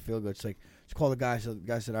Renee, I don't feel good. It's like, just call the guy. So the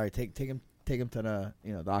guy said, all right, take him to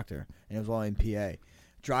the doctor, and it was all in PA.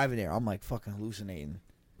 Driving there, I'm like fucking hallucinating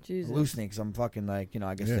because I'm fucking like,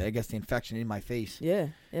 I guess Yeah. I guess the infection in my face. Yeah,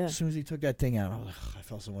 yeah, As soon as he took that thing out, I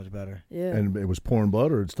felt so much better. yeah. And it was pouring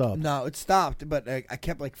blood, or it stopped. No, it stopped, but I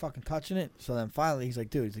kept like fucking touching it. So then finally, he's like,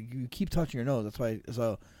 dude, you keep touching your nose. That's why.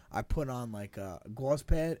 So I put on like a gauze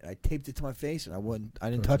pad. I taped it to my face, and I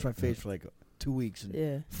didn't touch my face for like 2 weeks, and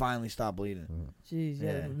Yeah. finally stopped bleeding. Jeez,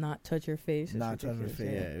 yeah. Yeah. Not touch your face. It's Not touching my ridiculous,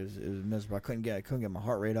 face. Yeah, it was miserable. I couldn't get my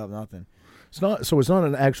heart rate up. Nothing. It's not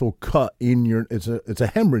an actual cut in your. It's a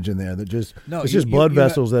hemorrhage in there that just. No, it's you- just you- blood you have-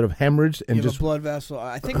 vessels that have hemorrhaged and You have just. a blood vessel.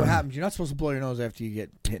 I think what happens, you're not supposed to blow your nose after you get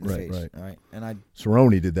hit in the Right, face. right. All right, and I.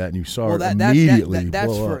 Cerrone did that, and you saw Well, it immediately. that's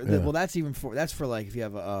blow for up, yeah. well, that's for like if you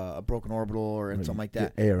have a broken orbital or Right, something like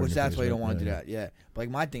get that. air in Which your that's face, why you don't right? want to Yeah, do that. Yeah, but like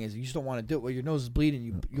my thing is, you just don't want to do it. Well, your nose is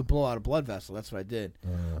bleeding, you blow out a blood vessel. That's what I did.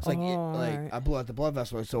 It's like Oh, alright. I blew out the blood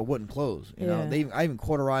vessel so it wouldn't close. You know, Yeah. I even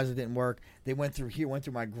cauterized it, didn't work. They went through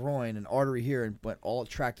my groin and artery here, and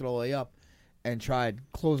tracked it all the way up, and tried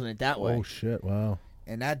closing it that way, Oh shit! Wow.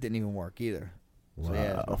 and that didn't even work either. Wow. So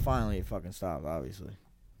yeah, but finally it fucking stopped. Obviously,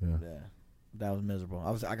 Yeah. yeah, that was miserable.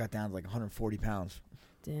 I got down to like 140 pounds.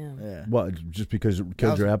 Damn. Yeah. What? Just because it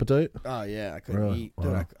killed was- your appetite? Oh yeah, I couldn't Really? eat,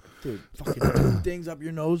 dude. Wow. Dude, fucking 2 things up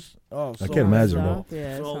your nose. Oh, so can't imagine. Stop. Miserable.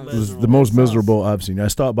 Yeah, So it sounds- It was miserable. the most Sounds- miserable I've seen. I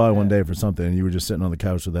stopped by one Yeah. day for something, and you were just sitting on the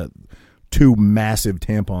couch with that 2 massive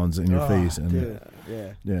tampons in your Oh, face, and dude,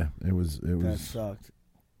 yeah, yeah, it was. that sucked.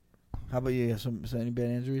 How about you? Have any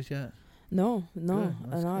bad injuries yet? No, Good.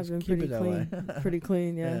 Let's I've been keep pretty it that clean. way. Pretty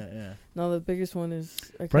clean, yeah. Yeah. No, the biggest one is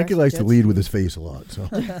I Frankie crashed a likes to jet lead ski. with his face a lot. So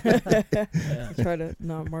I try to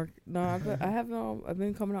not mark. No, I've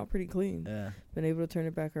been coming out pretty clean. Yeah. Been able to turn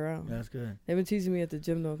it back around. That's good. They've been teasing me at the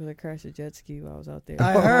gym though because I crashed a jet ski while I was out there.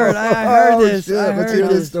 I heard this. Shit, I let's heard hear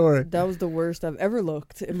this this. story. That was the worst I've ever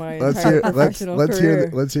looked in my Let's entire hear professional let's career.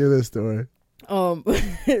 let's hear this story.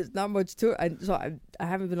 There's not much to it. I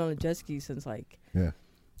haven't been on a jet ski since like Yeah.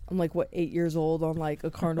 I'm like 8 years old on like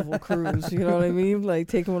a Carnival cruise. You know what I mean? Like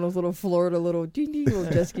taking one of those little Florida little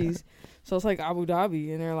jet skis. So it's like Abu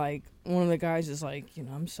Dhabi, and they're like one of the guys is like,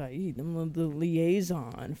 I'm Saeed, I'm the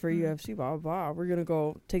liaison for UFC. Blah blah blah. We're gonna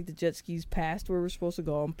go take the jet skis past where we're supposed to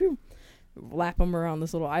go and boom, lap them around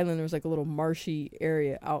this little island. There was like a little marshy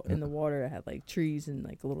area out in the water that had like trees and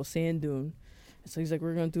like a little sand dune. So he's like,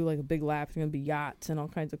 we're going to do like a big lap. It's going to be yachts and all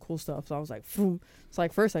kinds of cool stuff. So I was like, phoom. It's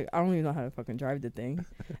like, first, like, I don't even know how to fucking drive the thing.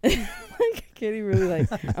 Like, I can't even really, like,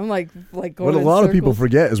 I'm like going What a in lot of people circles.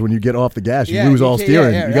 forget is when you get off the gas, you Yeah, lose you all can't-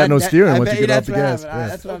 steering. yeah, You got no steering I once bet you get off that's the what gas. happened. Yeah.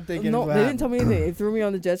 That's what I'm thinking. No, what they didn't tell happened. me anything. They threw me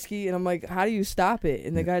on the jet ski, and I'm like, how do you stop it?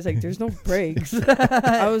 And the guy's like, there's no brakes.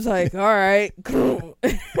 I was like, all right.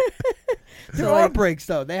 There So, are like, brakes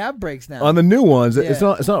though. They have brakes now. On the new ones, Yeah. it's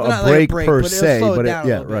not Well, a not like a brake brake, per but it'll se, slow it but down a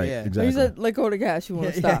yeah, little bit, right, yeah. exactly. he said, let go of the gas. You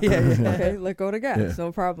want to Yeah, stop. yeah. Okay, let go of the gas. Yeah.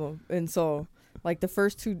 No problem. And so, like, the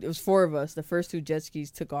first two, it was 4 of us. The first 2 jet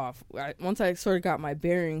skis took off. Once I sort of got my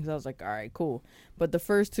bearings, I was like, all right, cool. But the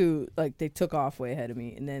first 2, like, they took off way ahead of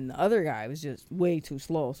me. And then the other guy was just way too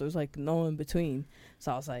slow. So it was like no in between.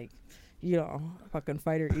 So I was like, fucking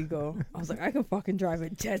fighter ego. I was like, I can fucking drive a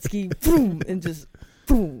jet ski, boom, and just,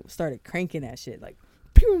 boom, started cranking that shit. Like,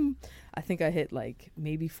 boom. I think I hit like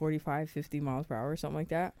maybe 45, 50 miles per hour or something like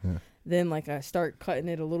that. Yeah. Then like I start cutting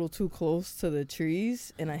it a little too close to the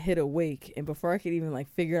trees and I hit a wake. And before I could even like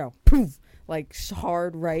figure it out, poof, like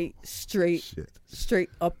hard right, straight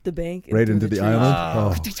up the bank. and Right through into the trees.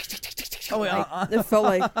 island. Oh, wait, Like, it felt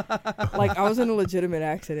like I was in a legitimate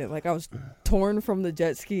accident. Like I was torn from the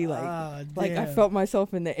jet ski. Like I damn. felt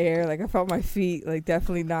myself in the air. Like I felt my feet. Like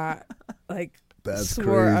definitely not. Like That's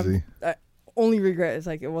swore crazy. only regret is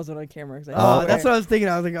like it wasn't on camera. 'Cause I Oh, swear. That's what I was thinking.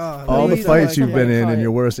 I was like, oh. All the Please, fights no, I you've been can't in, and fight.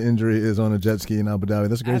 your worst injury is on a jet ski in Abu Dhabi.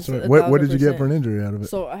 That's a great story. Absolutely, What did you get 1000%. for an injury out of it?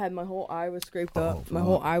 So I had my whole eye was scraped up. My fuck.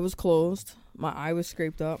 whole eye was closed. My eye was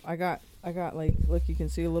scraped up. I got like look, you can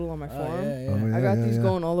see a little on my forearm. Oh, I got yeah, these yeah.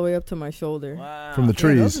 going all the way up to my shoulder. Wow. From the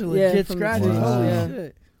Yeah, those trees. are Yeah, legit from the scratches. trees. Holy Yeah.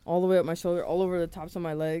 shit. All the way up my shoulder, all over the tops of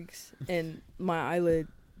my legs, and my eyelid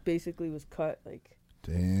basically was cut like.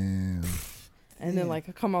 Damn. And then like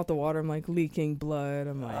I come out the water, I'm like leaking blood.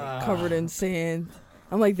 I'm like covered in sand.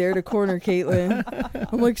 I'm like there to corner Caitlin.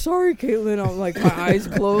 I'm like, sorry, Caitlin. I'm like my eyes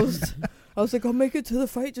closed. I was like, I'll make it to the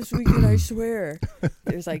fight this weekend, I swear.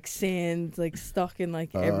 There's like sand like stuck in like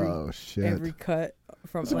Oh shit. every cut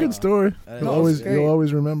from That's a like good story. That No, it's great. You'll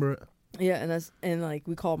always remember it. yeah, and like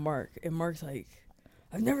we called Mark, and Mark's like,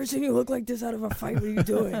 I've never seen you look like this out of a fight. What are you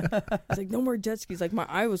doing? It's like no more jet skis. Like my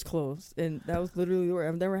eye was closed, and that was literally where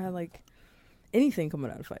I've never had like anything coming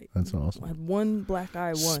out of a fight. That's awesome. I had one black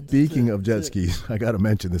eye once. Speaking of jet skis, I got to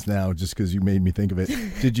mention this now just because you made me think of it.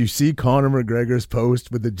 Did you see Conor McGregor's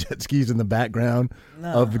post with the jet skis in the background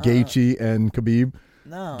of Gaethje and Khabib?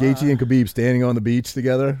 No. Gaethje and Khabib standing on the beach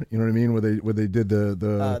together. You know what I mean? Where they did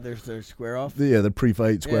There's square off. the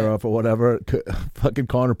pre-fight square Yeah. off or whatever. Fucking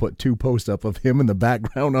Conor put 2 posts up of him in the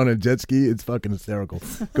background on a jet ski. It's fucking hysterical.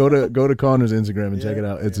 Go to Conor's Instagram and check it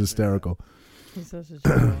out. It's hysterical. He's such a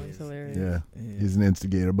troll. He's hilarious. Yeah, he's an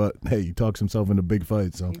instigator, but hey, he talks himself into big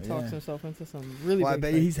fights. So He talks himself into some really Well, I big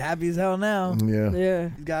bet fights. he's happy as hell now. yeah, Yeah.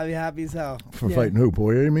 He's gotta be happy as hell. for Yeah. fighting who?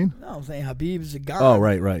 Poirier? You mean? No, I'm saying Habib's a god. Oh,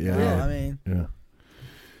 right, yeah, You know, Yeah. I mean, yeah.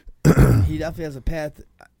 he definitely has a path,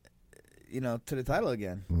 to the title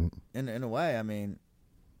again. Mm. In a way, I mean,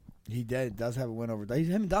 he does have a win over. He's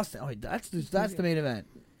him and Dustin. Oh, that's the main event.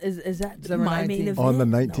 Is that December my 19th. main event? On the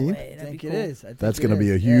No 19th? way, I that'd think be it cool. is. I think That's it gonna be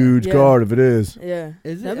a is. huge Yeah. card if it is. Yeah.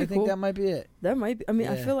 Is it? That'd I be think cool. that might be it. That might be. I mean,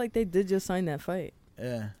 I Yeah. feel like they did just sign that fight.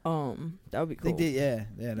 Yeah. That would be I cool. think they, yeah.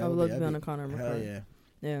 That I would would love be- to be on a that'd Conor Hell McGregor.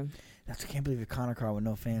 yeah. Yeah. I can't believe a Conor card with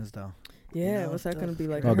no fans though. Yeah. You know, What's that gonna be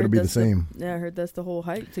like? Not I gonna heard be the that's same. Yeah, I heard that's the whole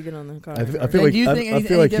hype to get on the Conor. I McGregor. feel like do you think I any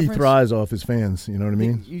feel like he difference? thrives off his fans. You know what I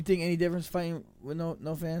mean? You think any difference fighting with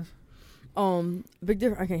no fans? Big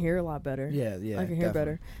difference. I can hear a lot better. Yeah. I can hear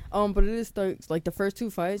better. But it is like the first 2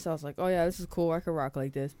 fights. I was like, oh yeah, this is cool. I could rock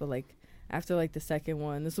like this. But like after like the second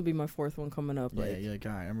one, this will be my 4th one coming up. Yeah, Like, you're like,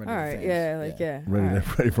 all right, I'm ready. all for right, fans. yeah, like yeah, Ready, all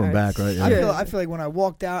right. ready for him All right. back, right? I Yeah. feel like when I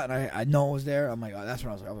walked out and I know it was there, I'm like, oh, that's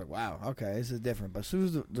when I was like, wow, okay, this is different. But as soon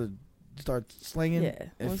as start slinging, Yeah,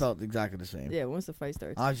 it felt exactly the same. Yeah, once the fight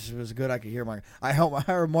starts. It was good. I could hear Mark. I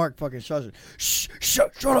heard Mark fucking shut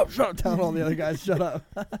up, telling all the other guys shut up.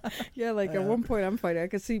 Yeah, like at one point I'm fighting, I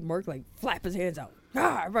could see Mark like flap his hands out.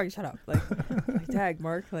 Everybody shut up! Like, tag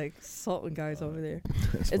Mark, like salting guys over there.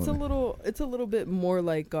 It's a little bit more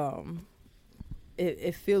like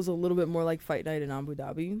It feels a little bit more like Fight Night in Abu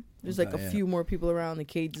Dhabi. There's like a few more people around. The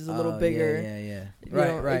cage is a little bigger. Yeah.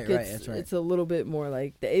 Right. That's right. It's a little bit more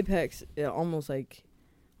like the Apex. It almost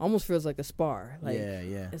feels like a spar. Like,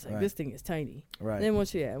 yeah. It's like this thing is tiny. Right. And then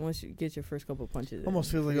once you get your first couple of punches,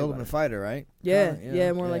 almost feels like the Ultimate Fighter, right?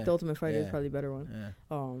 Yeah, more like the Ultimate Fighter is probably a better one.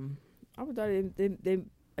 Yeah. Abu Dhabi, they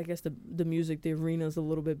I guess the music, the arena's a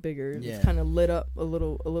little bit bigger. Yeah. It's kind of lit up a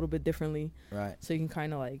little bit differently. Right. So you can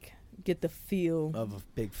kind of like get the feel of a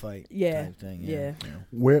big fight. Yeah. Type thing. Yeah.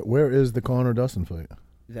 Where is the Conor Dustin fight?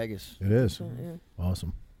 Vegas. It is. Yeah.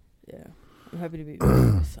 Awesome. Yeah. I'm happy to be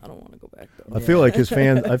Vegas. I don't want to go back though. I feel like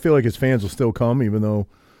his fans will still come even though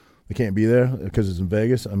they can't be there because it's in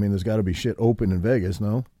Vegas. I mean, there's got to be shit open in Vegas,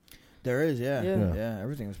 no? There is, yeah. Yeah.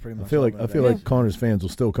 Everything is pretty much. I feel like Conor's fans will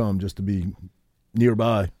still come just to be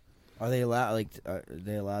nearby. Are they allowed? Are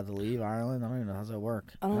they allowed to leave Ireland? I don't even know. How's that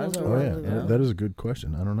work? I don't know. Oh yeah, that is a good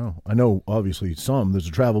question. I don't know. I know obviously there's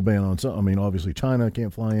a travel ban on some. I mean, obviously China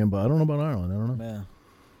can't fly in, but I don't know about Ireland. I don't know. Yeah.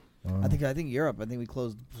 I think Europe. I think we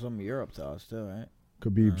closed some of Europe to us too, right?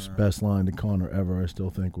 Khabib's best line to Conor ever, I still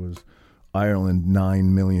think, was Ireland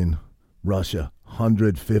 9 million, Russia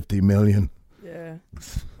 150 million. Yeah.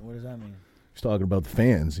 What does that mean? He's talking about the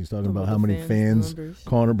fans. He's talking about how many fans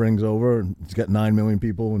Conor brings over. He's got 9 million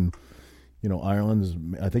people, and Ireland is.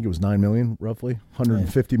 I think it was 9 million roughly,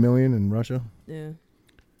 150 million in Russia. Yeah.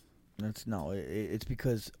 It's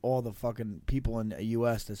because all the fucking people in the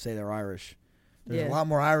U.S. that say they're Irish. There's a lot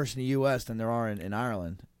more Irish in the U.S. than there are in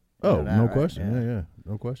Ireland. Oh, no question.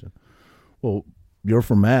 Yeah, no question. Well, you're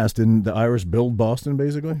from Mass. Didn't the Irish build Boston,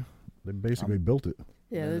 basically? They basically built it.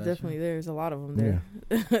 Yeah, there's a lot of them there.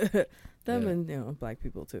 Yeah. Them and black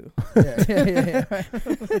people, too. Yeah.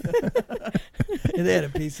 They had a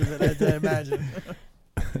piece of it, I imagine.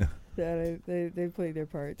 Yeah, they played their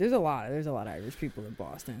part. There's a lot of Irish people in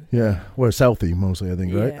Boston. Yeah, Southie mostly, I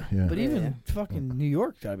think, right? Yeah. But even fucking New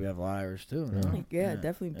York gotta have a lot of Irish too. No? Yeah,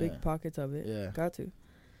 definitely big pockets of it. Yeah, got to.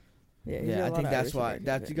 Yeah, I think that's why.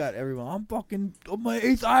 You got everyone. I'm my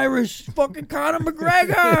 8th Irish, fucking Conor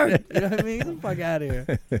McGregor. You know what I mean? Get the fuck out of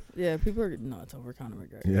here. Yeah, people are nuts over Conor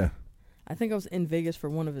McGregor. Yeah. I think I was in Vegas for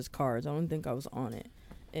one of his cards. I don't think I was on it.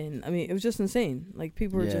 And I mean, it was just insane. Like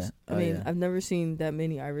people were just. I mean, I've never seen that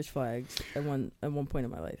many Irish flags at one point in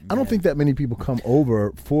my life. I don't think that many people come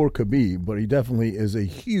over for Khabib, but he definitely is a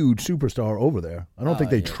huge superstar over there. I don't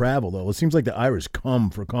think they travel though. It seems like the Irish come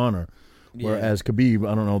for Conor, whereas Khabib,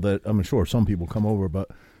 I don't know that. I'm sure some people come over, but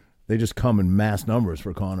they just come in mass numbers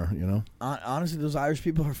for Conor. Honestly, those Irish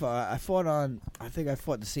people are. I think I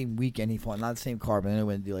fought the same weekend he fought, not the same card, but then I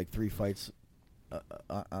went to do like 3 fights.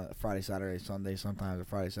 Friday, Saturday, Sunday, sometimes, or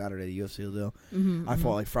Friday, Saturday, the UFC will do. Mm-hmm, I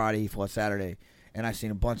fought like Friday, he fought Saturday, and I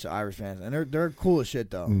seen a bunch of Irish fans, and they're cool as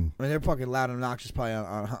shit though. I mean, they're fucking loud and obnoxious probably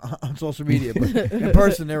on social media, but in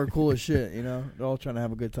person they were cool as shit. They're all trying to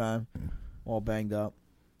have a good time, all banged up.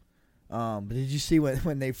 But did you see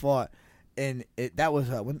when they fought? And that was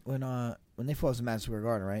when they fought was in Madison Square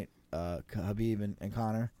Garden, right? Khabib and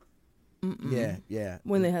Conor. Yeah.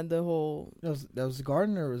 When they had the whole. That was the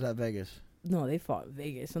Garden, or was that Vegas? No, they fought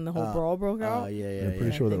Vegas when the whole brawl broke out. Yeah. I'm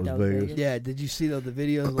pretty sure that was Vegas. Yeah, did you see the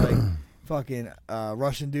videos like fucking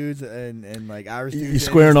Russian dudes and like Irish dudes? You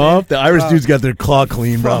squaring off? The Irish dudes got their claw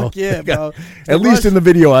clean, bro. Fuck yeah, bro. At least in the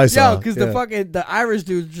video I saw. Yeah, because the Irish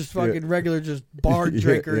dudes just fucking regular just bar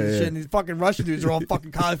drinkers and shit. And these fucking Russian dudes are all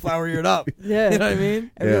fucking cauliflower eared up. Yeah. You know what I mean?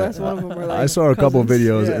 Every last one of them were like I saw a couple of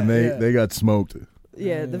videos and they got smoked.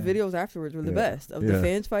 Yeah, the videos afterwards were the best of the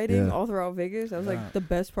fans fighting all throughout Vegas. That was like the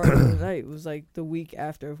best part of the night. It was like the week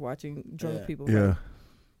after of watching drunk people fight. Yeah.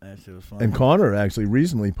 That shit was fun. And Conor actually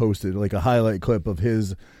recently posted like a highlight clip of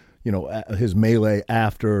his, his melee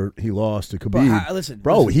after he lost to Khabib.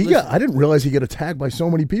 I didn't realize he got attacked by so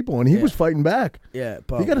many people, and he was fighting back. Yeah,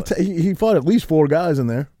 but he fought at least 4 guys in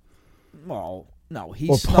there. Well, no, he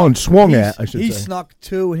swung at. I should say he snuck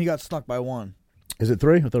 2, and he got snuck by 1. Is it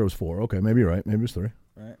 3? I thought it was 4. Okay, maybe you're right. Maybe it's 3.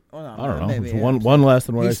 Right. Well, I don't know. Maybe, one less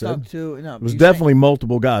than what I said. It was definitely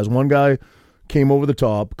multiple guys. One guy came over the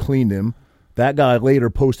top, cleaned him. That guy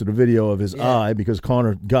later posted a video of his eye because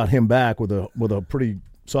Conor got him back with a pretty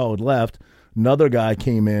solid left. Another guy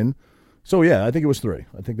came in. So yeah, I think it was 3.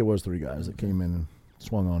 I think there was 3 guys that came in and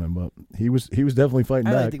swung on him, but he was definitely fighting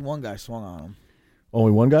back. I think one guy swung on him.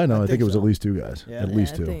 Only one guy? No, I think think it was so. at least two guys. Yeah. At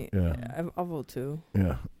least I two. think- Yeah. I'll vote 2.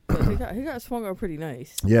 Yeah. 'Cause he got swung out pretty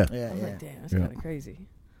nice. Yeah. Yeah, I'm yeah. like, damn, that's Yeah. kind of crazy.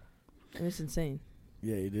 And it's insane.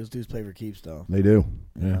 Yeah, those dudes play for keeps, though. They do.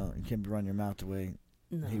 You Yeah. know, you can't run your mouth the way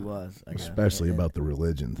No. he was. I guess. Especially Yeah. about the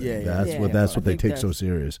religion thing. Yeah, yeah. That's Yeah. what I they think take so that's-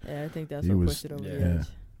 serious. Yeah, I think that's He what was- pushed it over the yeah. edge.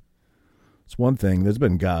 It's one thing. There's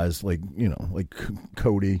been guys like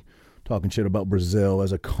Cody talking shit about Brazil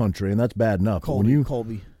as a country, and that's bad enough. But when you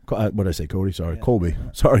Colby. what did I say, Cody? Sorry, Yeah. Colby.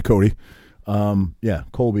 Sorry, Cody.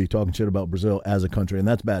 Colby talking shit about Brazil as a country, and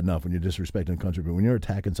that's bad enough when you're disrespecting a country. But when you're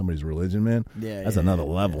attacking somebody's religion, man, Yeah, that's yeah, another yeah,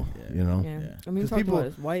 level. yeah, You know, Yeah. Yeah. I mean, he 'Cause talked people- about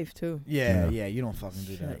his wife, too. Yeah, Yeah. yeah, you don't fucking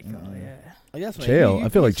do that. Like, oh, yeah. I guess Chael. I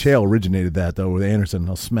feel like Chael originated that though with Anderson.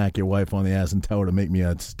 I'll smack your wife on the ass and tell her to make me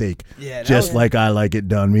a steak, Yeah, that just was, like I like it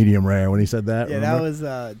done, medium rare. When he said that, Yeah,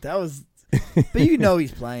 remember? that was. But you know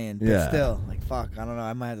he's playing. But Yeah. still, like, fuck, I don't know.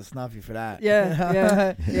 I might have to snuff you for that. Yeah,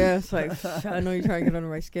 yeah. Yeah, it's like, I know you're trying to get under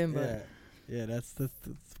my skin, but Yeah, that's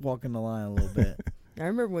walking the line a little bit. I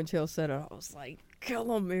remember when Chael said it, I was like,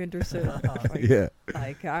 kill him, Anderson. Like, Yeah.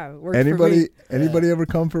 Like, works for me. Anybody ever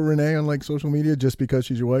come for Renee on like social media just because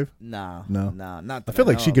she's your wife? No, No. not. I that feel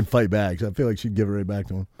like she know can of. fight back. I feel like she'd give it right back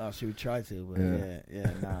to him. Oh, she would try to, but Yeah.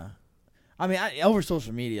 nah. I mean, over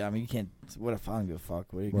social media. I mean, you can't. What if I don't give a fuck?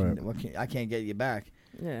 Right. I can't get you back.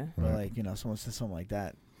 Yeah. But Right. like, someone says something like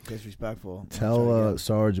that, disrespectful. Tell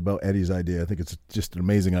Sarge about Eddie's idea. I think it's just an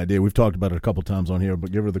amazing idea. We've talked about it a couple times on here,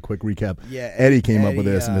 but give her the quick recap. Yeah, Eddie came up with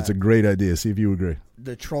this, and it's a great idea. See if you agree.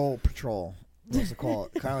 the Troll Patrol. What's it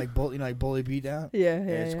called? Kind of like like Bully Beatdown. Yeah,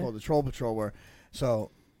 It's called the Troll Patrol. Where so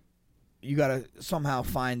you gotta somehow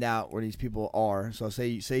find out where these people are. So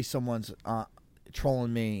say someone's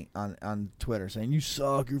trolling me on Twitter saying you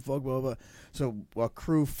suck, you fuck, blah blah. So a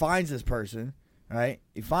crew finds this person, right?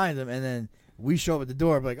 He finds them, and then we show up at the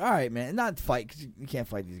door, be like, all right, man, not fight because you can't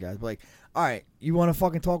fight these guys, but like, all right, you want to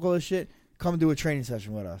fucking talk all this shit? Come do a training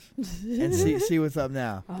session with us and see what's up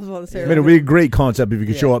now. I was about to say, I mean, it would be a great concept if you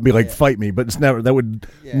could show up and be like, Yeah. fight me, but it's never. That would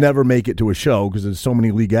Yeah. never make it to a show because there's so many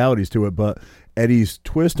legalities to it. But Eddie's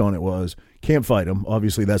twist on it was, can't fight him.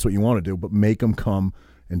 Obviously, that's what you want to do, but make them come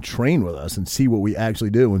and train with us and see what we actually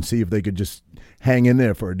do and see if they could just hang in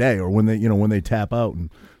there for a day or when they tap out and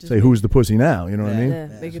say who's the pussy now. You know what I Yeah. mean?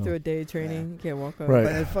 Yeah, make it So- through a day of training. Can't walk up. Right.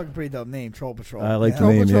 But it's a fucking pretty dope name, Troll Patrol. I like the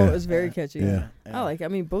Troll name, Patrol yeah. is very catchy. Yeah. I like. I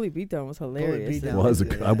mean, Bully Beatdown was hilarious. Beatdown It was.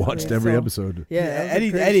 Yeah. I watched Yeah. every So- episode. Yeah, that was a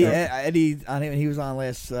Eddie. great show. Eddie. I think when he was on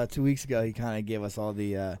last 2 weeks ago, he kind of gave us all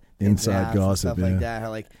the ins and Inside outs and gossip, stuff yeah. like that. How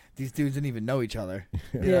like these dudes didn't even know each other.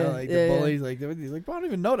 You Yeah, know, like yeah, the yeah. bullies, like he's like, I don't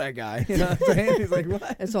even know that guy. You know what I'm saying? He's like,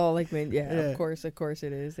 what? It's all like, man, Yeah. of course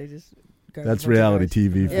it is. They just. got a That's bunch of reality guys.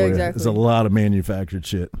 TV for Yeah, you. exactly. There's a lot of manufactured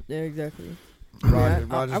shit. Yeah, exactly. Roger's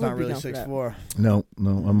I not would be really down for that. 6'4".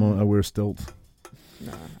 No, I wear stilts.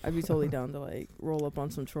 Nah, I'd be totally down to like roll up on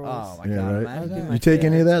some trolls. Oh my Yeah, god! right. imagine I'd that. do You take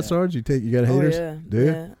any of that, Yeah. Sarge? You got Oh haters? yeah, Do you?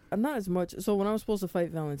 yeah. I'm not as much. So when I was supposed to fight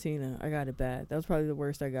Valentina, I got it bad. That was probably the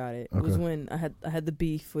worst I got it. It was Okay. when I had the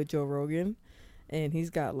beef with Joe Rogan, and he's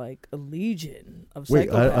got like a legion of Wait,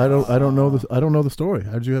 psychopaths. I don't know this. I don't know the story.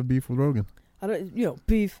 How did you have beef with Rogan? I don't,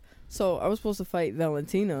 beef. So I was supposed to fight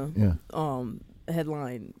Valentina. Yeah.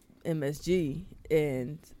 Headline MSG,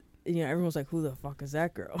 and everyone was like, "Who the fuck is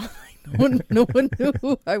that girl?" no one knew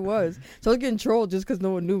who I was. So I was getting trolled just because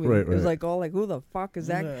no one knew me. Right, It was right. like all like, "Who the fuck is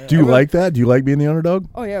that?" Yeah. Do you Everyone- like that? Do you like being the underdog?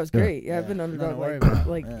 Oh yeah, it was Yeah. great. Yeah, I've Yeah. been Nothing to underdog worry like about.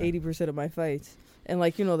 like Yeah. 80% of my fights, and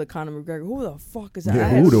like the Conor McGregor. Who the fuck is that? Yeah, I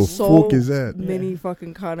had who the so fuck is that? Many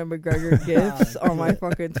fucking Conor McGregor gifs on my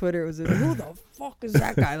fucking Twitter. It was who the fuck is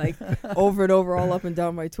that guy? Like over and over, all up and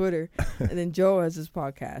down my Twitter. And then Joe has his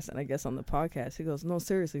podcast, and I guess on the podcast he goes, "No,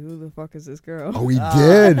 seriously, who the fuck is this girl?" Oh, he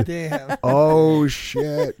Ah, did. Damn. Oh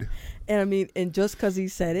shit! And I mean, and just because he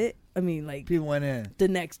said it, I mean, like People went in. the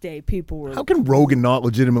next day, people were. How can Rogan not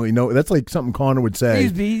legitimately know? That's like something Connor would say.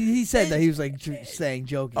 He said that he was like saying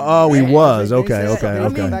joking. Oh, he Yeah, was. like, Okay, he said okay, that.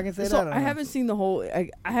 okay. Come back and say So that, I haven't seen the whole. I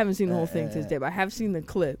haven't seen the whole thing to this day, but I have seen the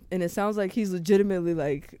clip, and it sounds like he's legitimately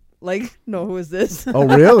like, no, who is this? Oh,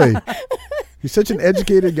 really? He's such an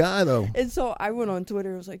educated guy, though. And so I went on Twitter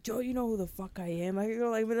and was like, Joe, you know who the fuck I am? I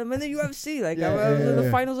go like, I'm in the UFC. Like, Yeah, I was in the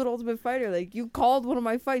yeah. finals of the Ultimate Fighter. Like, you called one of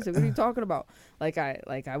my fights. Like, what are you talking about?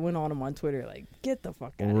 I went on him on Twitter. Like, get the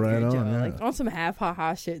fuck out of Right here, on, Joe. yeah. Like, on some half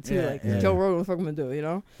ha shit too. Yeah, like, yeah. Joe Rogan, what the fuck am I gonna do? You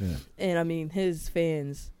know? Yeah. And I mean, his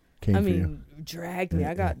fans. Came I for you. mean, dragged me.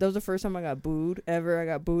 Yeah, That was the first time I got booed ever. I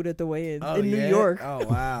got booed at the weigh-in Oh, in New yeah? York. Oh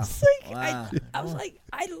wow. It's like, Wow. I was like,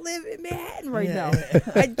 I live in Manhattan right Yeah.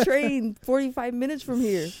 now. I train 45 minutes from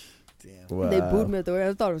here. Damn. Wow. They booed me at the way.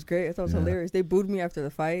 I thought it was great. I thought it was Yeah. hilarious. They booed me after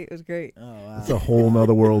the fight. It was great. Oh wow. It's a whole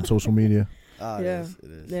nother world, social media. Oh, Yeah. It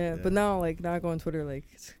is. Yeah, but now I go on Twitter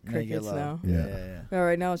it's Now you get crickets low. now. Yeah. Yeah,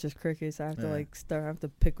 right now it's just crickets. I have to Yeah. I have to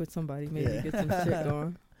pick with somebody, maybe Yeah. get some shit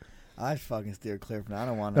going. I fucking steer clear from that. I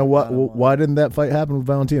don't want Now, why didn't that fight happen with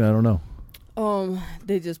Valentina? I don't know.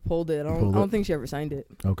 They just pulled it. I Pulled don't it? think she ever signed it.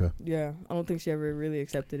 Okay. Yeah, I don't think she ever really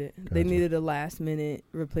accepted it. They Gotcha. needed a last minute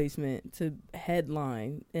replacement to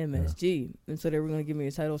headline MSG, and so they were gonna give me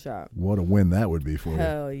a title shot. What a win that would be for you.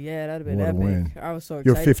 Hell yeah, that'd have been What a epic. win. I was so excited.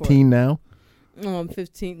 You're for 15 now. it. I'm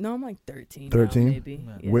 15. No, I'm like 13. 13? now, maybe.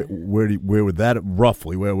 Yeah. Yeah. Where would that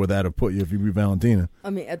roughly? Where would that have put you if you beat Valentina? I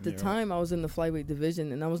mean, at the Yeah. time, I was in the flyweight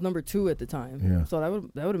division, and I was number 2 at the time. Yeah. So that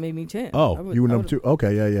would have made me champ. Oh, I would- you were I number would've- 2.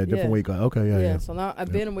 Okay, yeah, different Yeah. weight class. Okay, Yeah. yeah. So now I've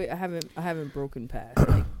Yeah. been away. I haven't broken past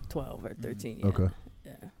 12 or 13 yet. Okay.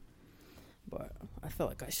 Yeah. But I felt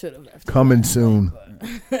like I should have. after Coming that, soon.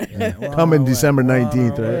 but- Yeah, we're on Coming our way. December We're on our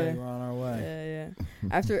 19th, right? way. We're on our way. Yeah, yeah.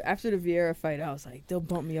 After the Vieira fight, I was like, they'll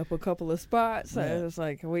bump me up a couple of spots. I Yeah. was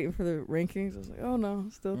like waiting for the rankings. I was like, oh no,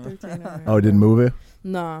 still 13. all right. Oh, it didn't move it?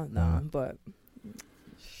 Nah, but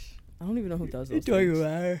I don't even know who does those things.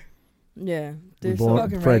 matter. Yeah, We there's born,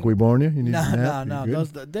 fucking Frank, rank- we born you? You need No, a no, nap? no. You good?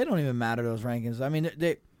 Those they don't even matter. Those rankings. I mean,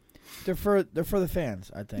 they're for the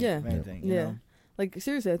fans. I think. Yeah. If anything, you Yeah. know? like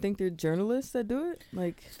seriously. I think they're journalists that do it.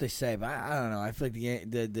 Like They say, but I don't know. I feel like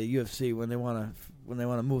the UFC when they want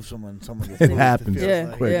to move someone gets It moved, happens. feels yeah,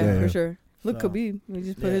 like. quick, yeah, yeah. for sure. Look, So, Khabib, he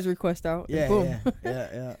just put yeah. his request out. Yeah, and boom.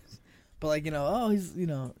 yeah. But like he's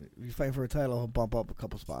he's fighting for a title. He'll bump up a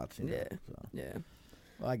couple spots. You know? Yeah. So, Yeah.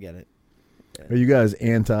 well, I get it. Are you guys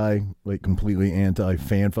completely anti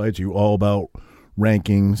fan fights? Are you all about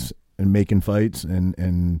rankings and making fights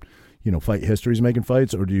and fight histories making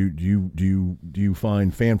fights, or do you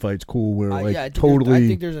find fan fights cool where I think totally I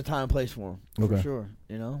think there's a time and place for them. Okay. For sure.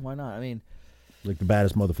 Why not? I mean, like the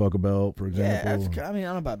baddest motherfucker belt, for example? yeah. I don't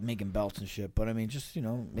know about making belts and shit, but I mean, just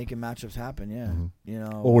making matchups happen. Yeah.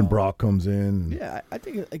 Mhm. Or when Brock comes in. Yeah, I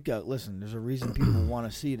think. Listen, there's a reason people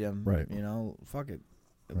want to see them. Right. Fuck it.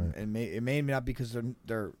 Right. It may not because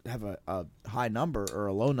they have a high number or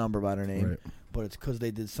a low number by their name, Right. but it's because they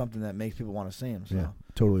did something that makes people want to see them. So. Yeah,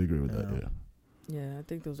 totally agree with Yeah. that. Yeah. Yeah, I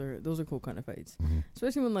think those are cool kind of fights. Mhm.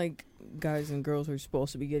 Especially when guys and girls who are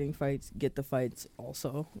supposed to be getting fights get the fights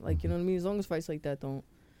also. You know what I mean? As long as fights like that don't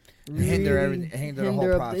Hinder really everything- hinder the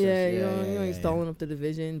whole up process. Yeah, Yeah, you're stalling up the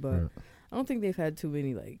division. But Right. I don't think they've had too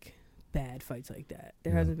many bad fights like that.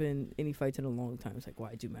 There Yeah. hasn't been any fights in a long time. It's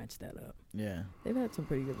why'd you match that up? Yeah. They've had some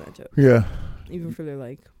pretty good matchups, Yeah. even for their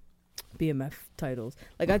BMF titles.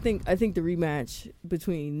 I think the rematch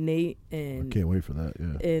between Nate and Can't wait for that.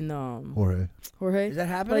 Yeah. Jorge. Jorge. Is that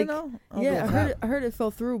happening Like, now? Yeah, I heard it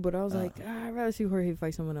fell through, but I was I'd rather see Jorge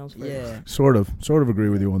fight someone else first. Yeah. Sort of agree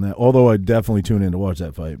with you on that. Although I definitely tune in to watch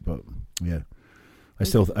that fight, but yeah, I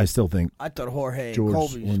still think I thought Jorge George and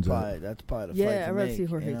Colby's wins probably that's probably the fight. Yeah, to I'd rather make, see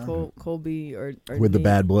Jorge Colby or with the Nate.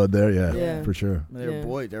 bad blood there, yeah, Yeah. for sure. They were Yeah.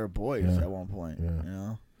 boys. They were boys Yeah. at one point.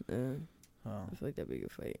 Yeah. Yeah. Oh. I feel like that'd be a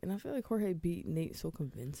good fight, and I feel like Jorge beat Nate so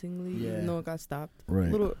convincingly, Yeah. even though it got stopped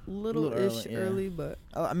Right. little ish early, yeah. early, but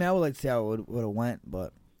I mean, I would like to see how it would have went,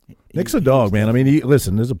 but Nick's a dog, man. I mean,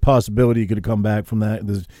 listen, there's a possibility he could have come back from that.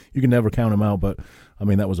 You can never count him out, but I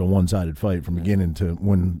mean, that was a one-sided fight from beginning to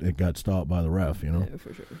when it got stopped by the ref. yeah,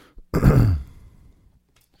 for sure.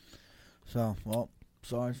 So, well,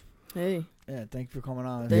 Sarge. Hey, Yeah, thank you for coming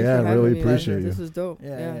on. thanks Yeah, for having really me. appreciate This you. was dope.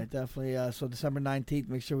 Yeah, definitely. So December 19th,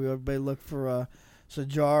 make sure everybody look for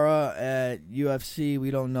Sajara at UFC.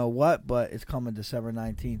 We don't know what, but it's coming December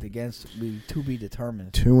 19th against to be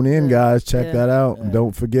determined. Tune in, Yeah. guys. Check Yeah. that out. Yeah. And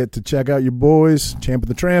don't forget to check out your boys, Champ and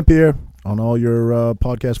the Tramp here on all your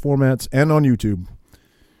podcast formats and on YouTube.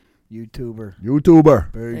 YouTuber.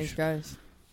 YouTuber. Thanks, guys.